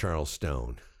turned to Charles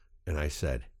Stone and I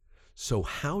said, "So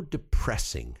how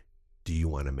depressing do you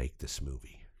want to make this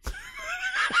movie?"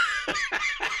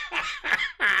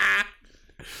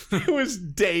 It was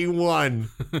day one.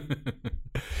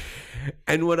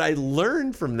 And what I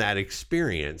learned from that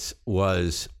experience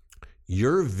was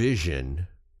your vision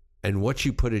and what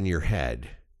you put in your head,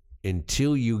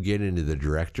 until you get into the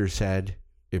director's head,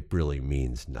 it really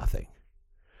means nothing.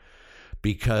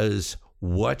 Because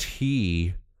what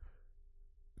he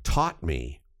taught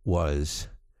me was,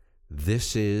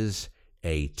 this is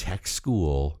a tech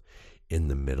school in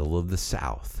the middle of the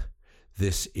South.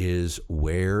 This is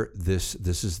where this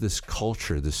is this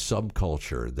culture, this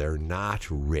subculture. They're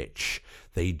not rich.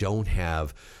 They don't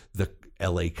have the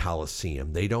LA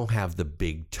Coliseum. They don't have the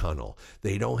big tunnel.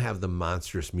 They don't have the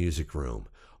monstrous music room.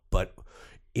 But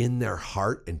in their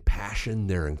heart and passion,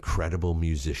 they're incredible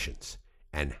musicians.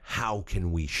 And how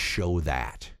can we show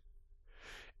that?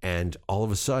 And all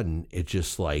of a sudden, it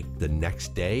just like the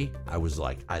next day, I was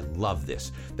like, I love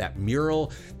this. That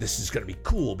mural, this is going to be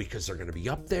cool because they're going to be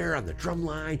up there on the drum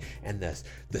line, and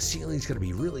the ceiling's going to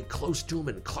be really close to them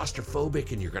and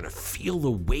claustrophobic, and you're going to feel the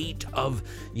weight of,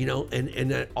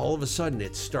 and then all of a sudden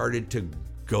it started to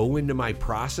go into my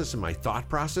process and my thought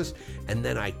process. And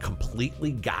then I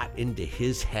completely got into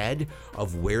his head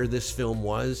of where this film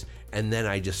was. And then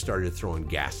I just started throwing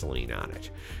gasoline on it.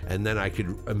 And then I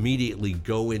could immediately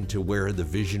go into where the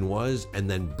vision was and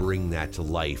then bring that to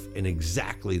life in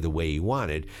exactly the way he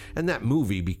wanted. And that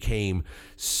movie became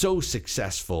so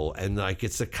successful. And like,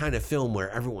 it's the kind of film where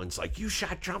everyone's like, "You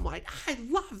shot drum light." I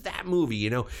love that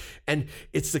movie, And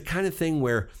it's the kind of thing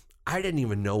where I didn't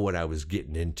even know what I was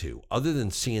getting into, other than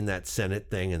seeing that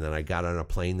Senate thing, and then I got on a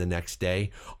plane the next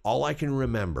day. All I can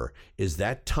remember is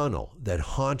that tunnel that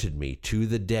haunted me to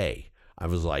the day. I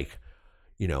was like,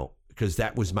 because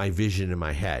that was my vision in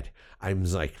my head. I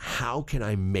was like, how can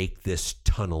I make this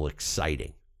tunnel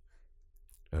exciting?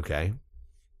 Okay?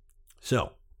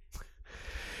 So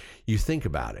you think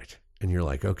about it, and you're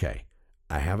like, okay,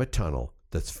 I have a tunnel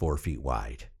that's 4 feet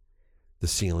wide. The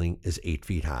ceiling is 8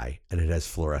 feet high, and it has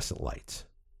fluorescent lights.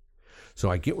 So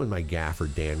I get with my gaffer,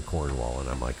 Dan Cornwall, and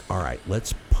I'm like, all right,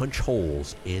 let's punch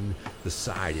holes in the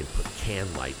side and put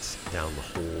can lights down the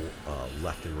whole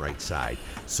left and right side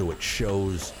so it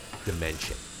shows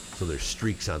dimension. So there's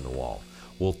streaks on the wall.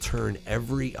 We'll turn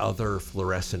every other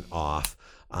fluorescent off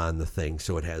on the thing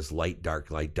so it has light, dark,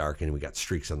 and we got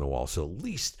streaks on the wall. So at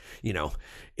least,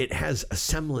 it has a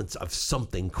semblance of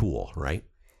something cool, right?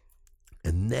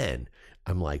 And then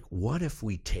I'm like, what if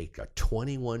we take a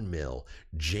 21 mil,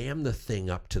 jam the thing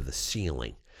up to the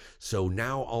ceiling? So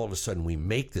now all of a sudden we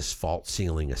make this false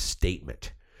ceiling a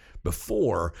statement.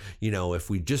 Before, if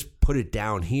we just put it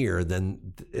down here,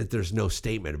 then there's no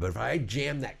statement. But if I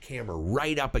jam that camera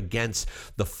right up against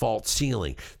the false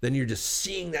ceiling, then you're just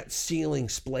seeing that ceiling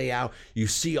splay out. You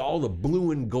see all the blue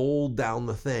and gold down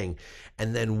the thing.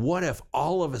 And then what if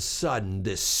all of a sudden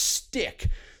this stick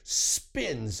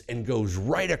spins and goes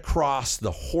right across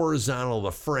the horizontal of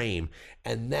the frame,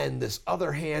 and then this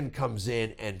other hand comes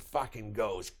in and fucking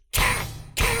goes cat,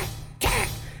 cat, cat,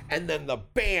 and then the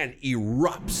band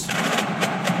erupts.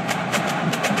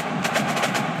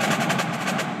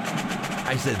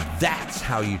 I said, that's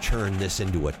how you turn this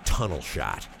into a tunnel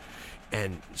shot.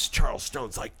 And Charles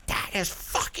Stone's like, that is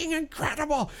fucking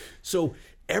incredible. So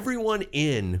everyone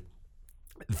in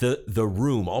the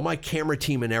room, all my camera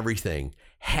team and everything,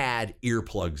 had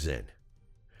earplugs in.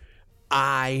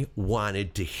 I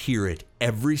wanted to hear it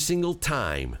every single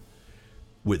time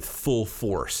with full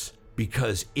force,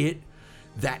 because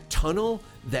that tunnel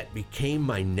that became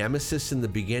my nemesis in the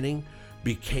beginning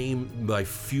became my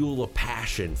fuel of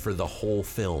passion for the whole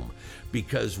film.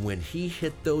 Because when he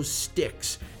hit those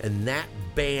sticks and that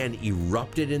band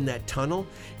erupted in that tunnel,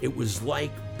 it was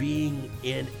like being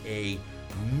in a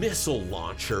missile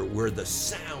launcher where the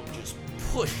sound just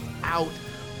pushed out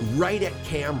right at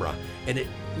camera, and it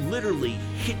literally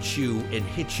hits you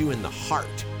in the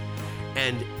heart.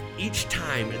 And each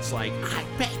time it's like, I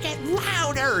make it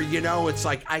louder, it's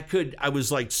like I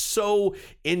was like so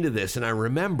into this. And I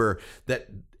remember that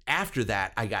after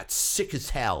that, I got sick as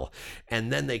hell.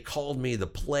 And then they called me the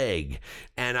plague.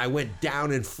 And I went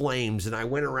down in flames. And I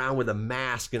went around with a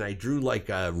mask. And I drew like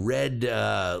a red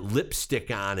lipstick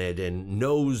on it and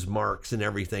nose marks and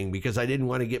everything because I didn't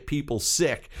want to get people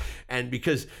sick. And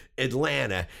because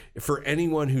Atlanta, for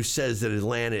anyone who says that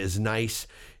Atlanta is nice,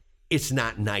 it's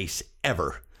not nice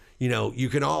ever. You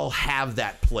can all have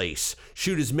that place.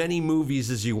 Shoot as many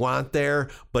movies as you want there,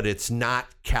 but it's not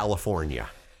California.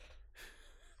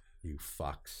 You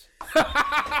fucks.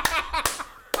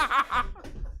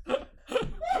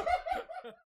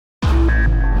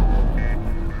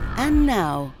 And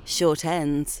now, short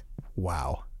ends.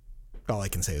 Wow. All I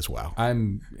can say is wow.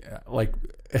 I'm like,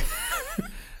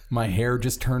 my hair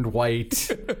just turned white.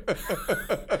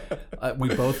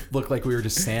 We both look like we were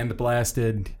just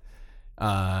sandblasted.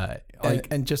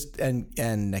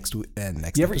 Next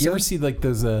you ever see like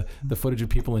those the footage of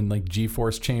people in like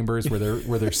G-force chambers where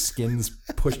their skin's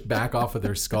pushed back off of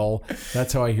their skull?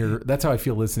 That's how I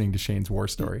feel listening to Shane's war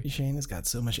story. Shane has got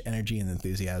so much energy and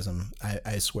enthusiasm.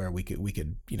 I swear we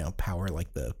could power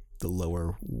like the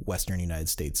lower Western United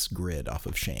States grid off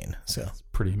of Shane. So it's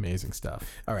pretty amazing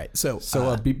stuff. All right, so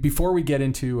before we get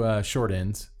into short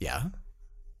ends, yeah.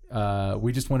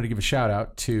 We just wanted to give a shout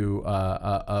out to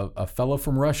a fellow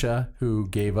from Russia who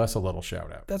gave us a little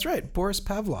shout out. That's right, Boris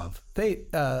Pavlov.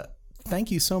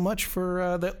 Thank you so much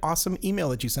for the awesome email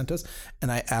that you sent us,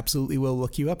 and I absolutely will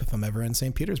look you up if I'm ever in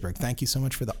St. Petersburg. Thank you so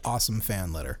much for the awesome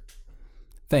fan letter.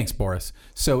 Thanks, Boris.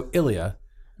 So, Ilya,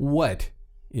 what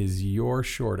is your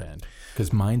short end?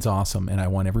 Because mine's awesome, and I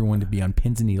want everyone to be on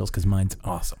pins and needles because mine's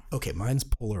awesome. Okay, mine's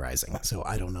polarizing, so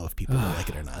I don't know if people will like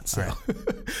it or not. So,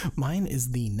 mine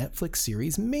is the Netflix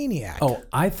series Maniac. Oh,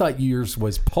 I thought yours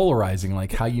was polarizing,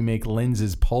 like how you make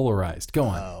lenses polarized. Go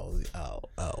on.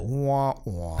 Wah,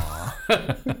 wah.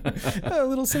 A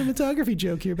little cinematography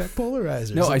joke here about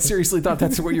polarizers. No, I seriously thought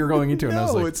that's what you were going into. And I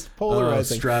was like, it's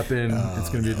polarizing. Strap in. It's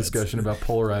going to be a discussion about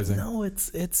polarizing. No,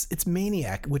 it's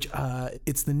Maniac, which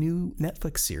it's the new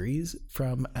Netflix series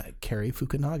from Cary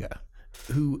Fukunaga,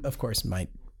 who, of course, might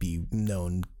be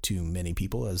known to many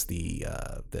people as the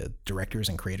directors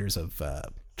and creators of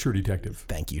True Detective.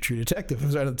 Thank you, True Detective. It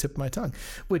was right on the tip of my tongue.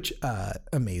 Which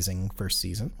amazing first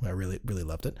season. I really, really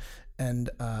loved it, and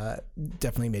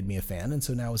definitely made me a fan. And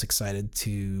so now I was excited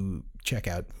to check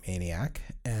out Maniac,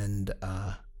 and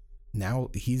now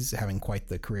he's having quite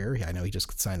the career. I know he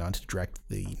just signed on to direct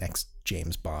the next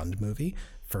James Bond movie.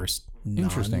 First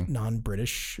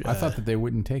non-British. I thought that they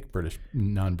wouldn't take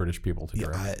non-British people to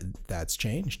direct. Yeah, that's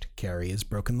changed. Cary has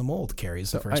broken the mold.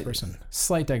 Cary's the first person.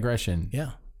 Slight digression.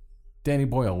 Yeah. Danny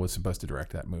Boyle was supposed to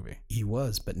direct that movie. He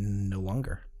was, but no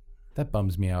longer. That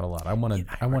bums me out a lot. I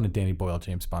want a Danny Boyle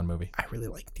James Bond movie. I really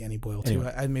like Danny Boyle too.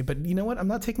 Anyway. I mean, but you know what? I'm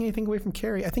not taking anything away from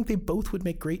Cary. I think they both would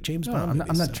make great James Bond movies.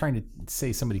 I'm not trying to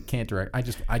say somebody can't direct. I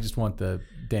just want the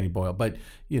Danny Boyle. But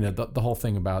the whole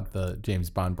thing about the James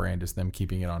Bond brand is them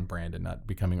keeping it on brand and not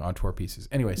becoming auteur pieces.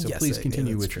 Anyway, so please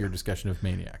continue with your discussion of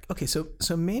Maniac. Okay, so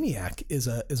Maniac is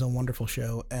a wonderful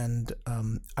show, and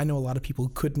I know a lot of people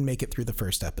who couldn't make it through the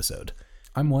first episode.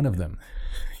 I'm one of them.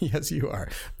 Yes, you are.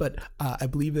 But I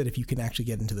believe that if you can actually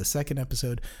get into the second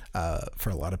episode, for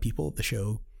a lot of people, the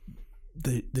show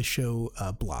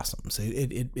blossoms.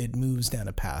 It moves down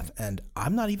a path, and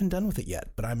I'm not even done with it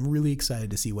yet, but I'm really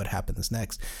excited to see what happens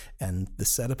next. And the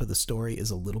setup of the story is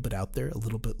a little bit out there, a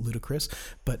little bit ludicrous,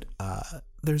 but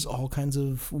there's all kinds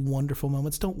of wonderful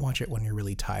moments. Don't watch it when you're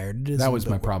really tired. That was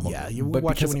my problem. Yeah, you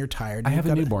watch it when you're tired. I have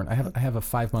a newborn. I have a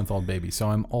 5-month-old baby, so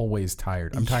I'm always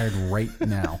tired. I'm tired right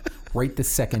now. Right this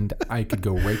second, I could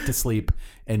go right to sleep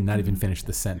and not even finish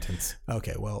the sentence.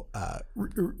 Okay, well,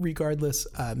 regardless,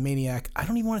 Maniac, I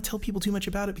don't even want to tell people too much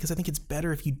about it because I think it's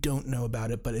better if you don't know about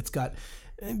it, but it's got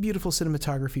beautiful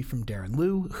cinematography from Darren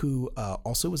Liu, who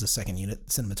also was a second unit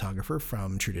cinematographer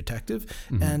from True Detective,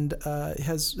 and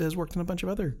has worked on a bunch of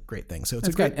other great things. So it's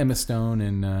got Emma Stone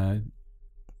and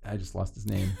I just lost his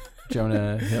name.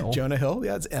 Jonah Hill. Jonah Hill,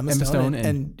 yeah, it's Emma Stone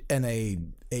and a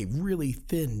really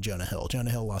thin Jonah Hill.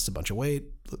 Jonah Hill lost a bunch of weight,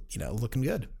 looking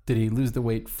good. Did he lose the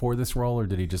weight for this role, or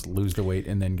did he just lose the weight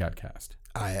and then got cast?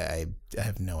 I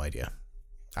have no idea.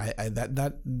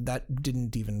 That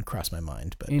didn't even cross my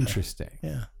mind. But interesting.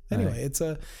 Yeah. Anyway, it's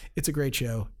a great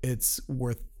show. It's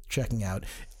worth checking out.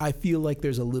 I feel like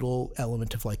there's a little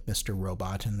element of like Mr.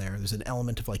 Robot in there. There's an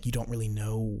element of like you don't really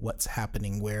know what's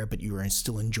happening where, but you are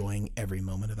still enjoying every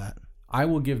moment of that. I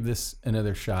will give this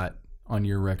another shot on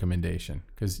your recommendation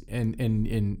because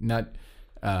and not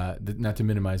to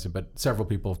minimize it, but several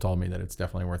people have told me that it's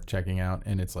definitely worth checking out.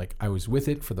 And it's like I was with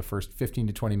it for the first 15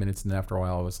 to 20 minutes, and then after a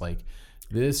while I was like,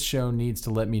 this show needs to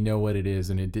let me know what it is,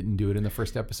 and it didn't do it in the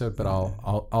first episode. But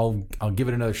I'll give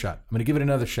it another shot. I'm going to give it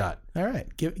another shot. All right,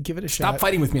 give it a shot. Stop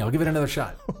fighting with me. I'll give it another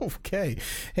shot. Okay.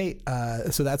 Hey,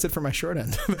 so that's it for my short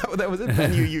end. that was it.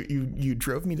 And you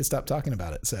drove me to stop talking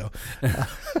about it. So,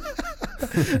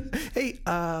 hey,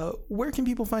 where can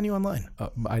people find you online?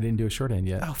 I didn't do a short end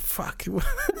yet. Oh fuck!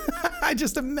 I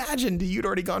just imagined you'd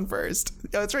already gone first.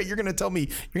 Oh, that's right. You're going to tell me.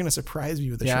 You're going to surprise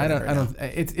me with a short end. I don't.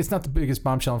 It's not the biggest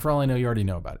bombshell, and for all I know, you already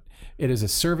know about it. It is a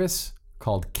service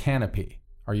called Canopy.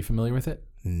 Are you familiar with it?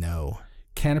 No.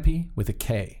 Canopy with a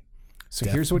K. So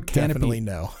here's what Canopy. Definitely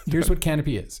no. Here's what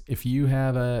Canopy is. If you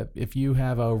have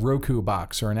a Roku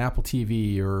box or an Apple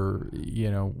TV or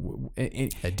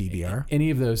a DVR, any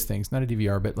of those things, not a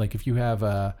DVR, but like if you have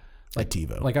a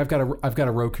TiVo, like I've got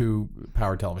a Roku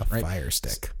powered television, right?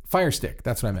 Fire Stick.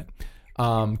 That's what I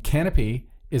meant. Canopy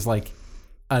is like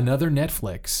another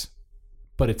Netflix,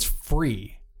 but it's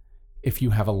free if you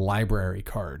have a library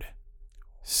card.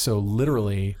 So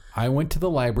literally, I went to the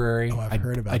library. Oh, I've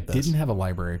heard about this. I didn't have a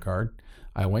library card.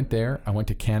 I went there. I went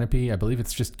to Canopy. I believe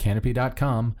it's just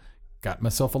canopy.com. Got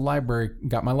myself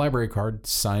got my library card,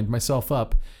 signed myself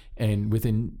up, and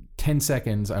within 10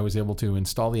 seconds, I was able to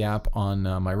install the app on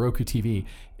my Roku TV,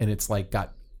 and it's like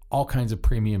got all kinds of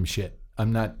premium shit.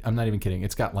 I'm not even kidding.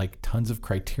 It's got like tons of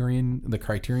the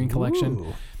Criterion collection.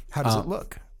 Ooh. How does it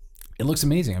look? It looks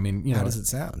amazing. I mean, how does it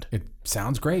sound? It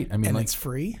sounds great. I mean, and it's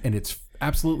free? And it's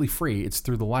absolutely free. It's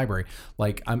through the library.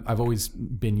 Like I've always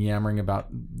been yammering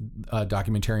about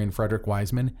documentarian Frederick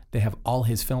Wiseman. They have all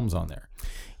his films on there.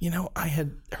 I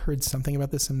had heard something about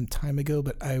this some time ago,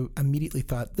 but I immediately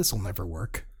thought this will never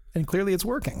work. And clearly it's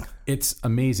working. It's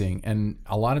amazing. And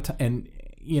a lot of time, and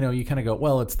you kind of go,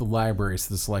 well, it's the library,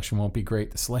 so the selection won't be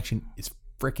great. The selection is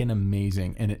freaking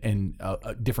amazing, and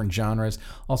different genres.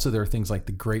 Also, there are things like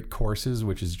the Great Courses,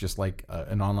 which is just like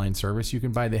an online service you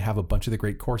can buy. They have a bunch of the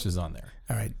great courses on there.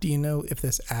 All right. Do you know if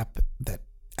this app that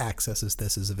accesses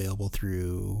this is available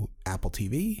through Apple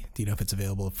TV? Do you know if it's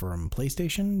available from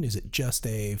PlayStation? Is it just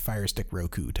a Fire Stick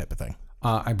Roku type of thing?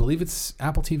 I believe it's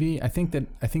Apple TV. I think that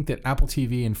Apple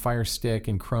TV and Fire Stick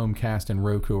and Chromecast and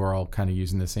Roku are all kind of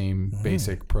using the same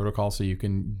basic protocol, so you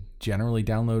can generally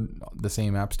download the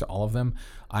same apps to all of them.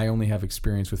 I only have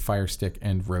experience with Fire Stick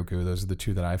and Roku. Those are the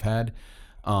two that I've had.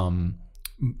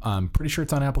 I'm pretty sure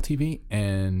it's on Apple TV,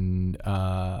 and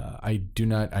I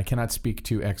cannot speak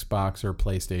to Xbox or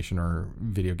PlayStation or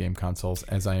video game consoles,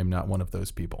 as I am not one of those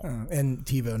people. And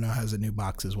TiVo now has a new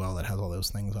box as well that has all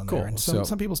those things on there. And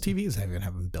some people's TVs even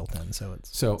have them built in.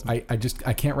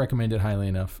 I can't recommend it highly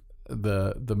enough.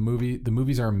 The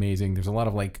movies are amazing. There's a lot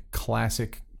of like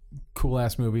classic, cool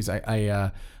ass movies.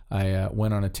 I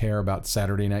went on a tear about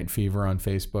Saturday Night Fever on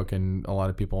Facebook, and a lot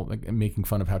of people making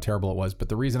fun of how terrible it was. But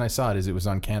the reason I saw it is it was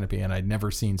on Canopy, and I'd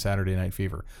never seen Saturday Night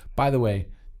Fever. By the way,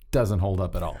 doesn't hold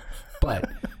up at all. But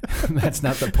that's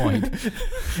not the point.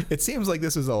 It seems like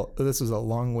this is a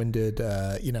long-winded,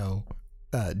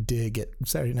 dig at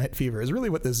Saturday Night Fever. Is really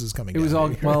what this is coming. It was all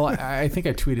well. I think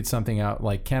I tweeted something out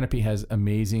like Canopy has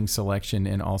amazing selection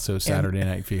and also Saturday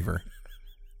Night Fever.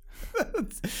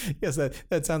 Yes,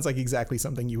 that sounds like exactly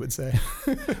something you would say.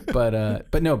 but I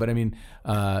mean,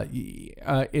 a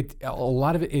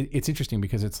lot of it's interesting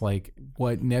because it's like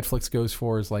what Netflix goes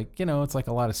for is like, it's like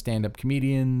a lot of stand-up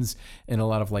comedians and a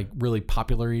lot of like really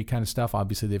popular-y kind of stuff.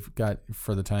 Obviously they've got,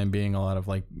 for the time being, a lot of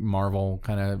like Marvel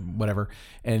kind of whatever.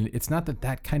 And it's not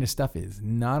that kind of stuff is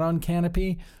not on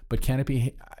Canopy, but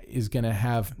Canopy is going to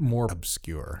have more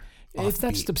obscure. It's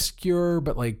not just obscure,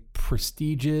 but like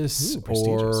prestigious.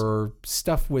 Or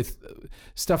stuff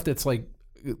that's like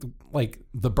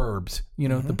The Burbs.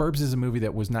 The Burbs is a movie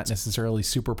that was not necessarily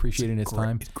super appreciated in its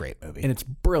time. It's a great movie. And it's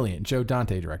brilliant. Joe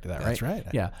Dante directed that, right? That's right.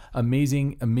 Yeah.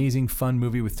 Amazing, fun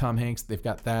movie with Tom Hanks. They've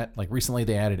got that. Like recently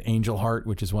they added Angel Heart,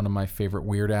 which is one of my favorite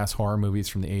weird ass horror movies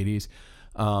from the 80s.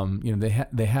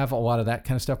 They have a lot of that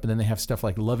kind of stuff, but then they have stuff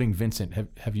like Loving Vincent.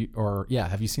 Have you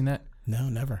seen that? No,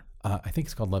 never. I think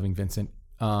it's called Loving Vincent.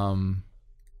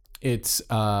 It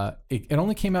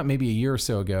only came out maybe a year or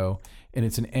so ago, and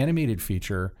it's an animated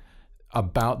feature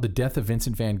about the death of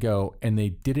Vincent van Gogh, and they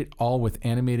did it all with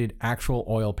animated actual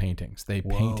oil paintings. They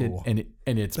painted, and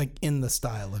it's like in the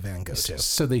style of Van Gogh too.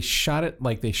 So they shot it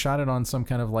on some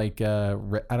kind of like I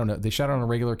don't know. They shot it on a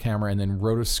regular camera and then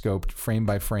rotoscoped frame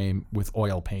by frame with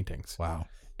oil paintings. Wow.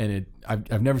 And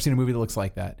I've never seen a movie that looks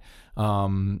like that.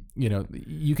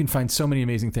 You can find so many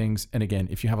amazing things. And again,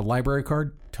 if you have a library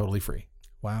card, totally free.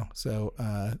 Wow. So,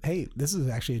 hey, this is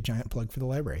actually a giant plug for the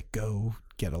library. Go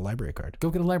get a library card. Go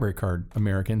get a library card,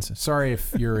 Americans. Sorry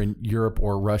if you're in Europe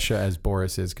or Russia, as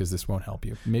Boris is, because this won't help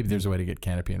you. Maybe there's a way to get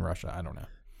Canopy in Russia. I don't know.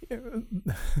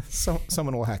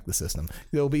 Someone will hack the system.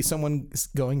 There'll be someone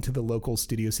going to the local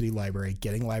Studio City library,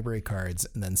 getting library cards,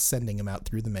 and then sending them out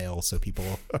through the mail so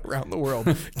people around the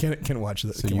world can watch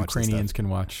the. So Ukrainians can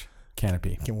watch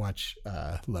Canopy. Can watch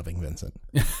Loving Vincent.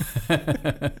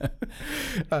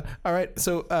 All right.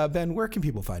 So, Ben, where can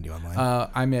people find you online?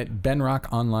 I'm at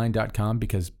benrockonline.com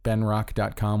because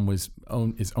benrock.com is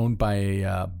owned by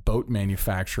a boat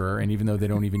manufacturer. And even though they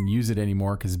don't even use it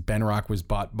anymore because Benrock was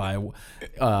bought by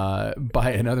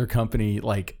another company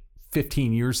like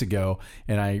 15 years ago,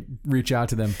 and I reach out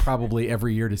to them probably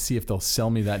every year to see if they'll sell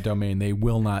me that domain. They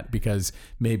will not, because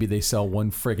maybe they sell one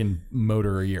friggin'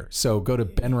 motor a year. So go to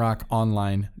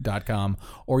benrockonline.com,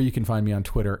 or you can find me on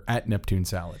Twitter at Neptune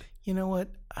Salad. You know what?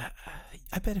 I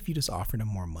bet if you just offered them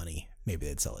more money, maybe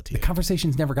they'd sell it to you. The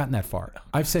conversation's never gotten that far.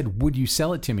 I've said, would you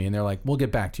sell it to me? And they're like, we'll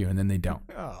get back to you. And then they don't.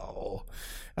 Oh,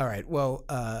 all right. Well,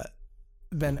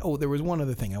 Ben, there was one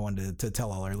other thing I wanted to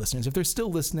tell all our listeners. If they're still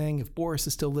listening, if Boris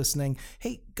is still listening,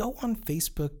 hey, go on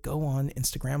Facebook, go on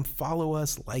Instagram, follow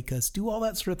us, like us, do all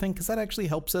that sort of thing, because that actually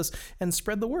helps us and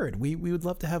spread the word. We would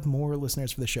love to have more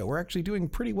listeners for the show. We're actually doing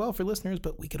pretty well for listeners,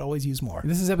 but we could always use more.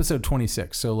 This is episode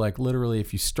 26. So like literally,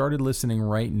 if you started listening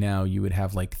right now, you would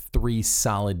have like 3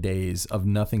 solid days of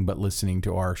nothing but listening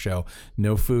to our show.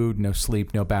 No food, no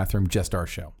sleep, no bathroom, just our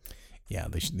show. Yeah,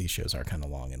 these shows are kind of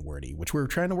long and wordy, which we're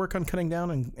trying to work on cutting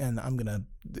down, and I'm going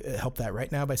to help that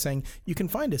right now by saying you can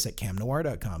find us at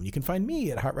camnoir.com. You can find me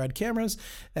at Hot Rod Cameras,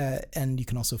 and you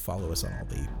can also follow us on all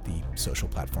the social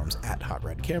platforms at Hot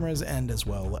Rod Cameras, and as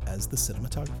well as the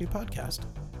Cinematography Podcast.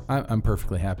 I'm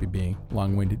perfectly happy being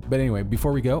long-winded. But anyway,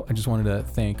 before we go, I just wanted to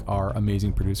thank our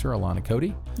amazing producer, Alana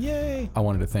Cody. Yay! I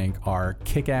wanted to thank our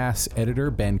kick-ass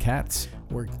editor, Ben Katz.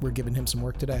 We're giving him some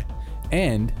work today.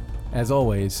 And as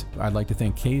always, I'd like to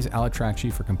thank Kaze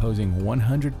Alatrakshi for composing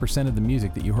 100% of the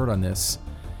music that you heard on this.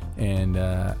 And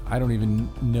I don't even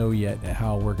know yet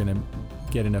how we're going to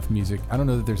get enough music. I don't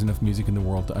know that there's enough music in the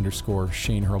world to underscore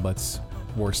Shane Hurlbutt's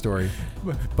war story.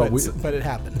 But it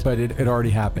happened. But it already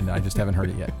happened. I just haven't heard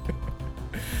it yet.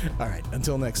 All right.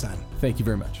 Until next time. Thank you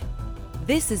very much.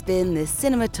 This has been the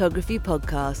Cinematography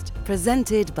Podcast,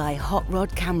 presented by Hot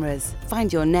Rod Cameras.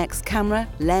 Find your next camera,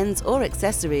 lens, or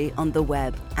accessory on the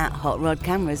web at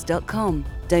hotrodcameras.com.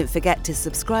 Don't forget to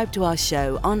subscribe to our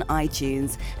show on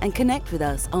iTunes and connect with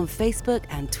us on Facebook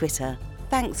and Twitter.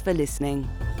 Thanks for listening.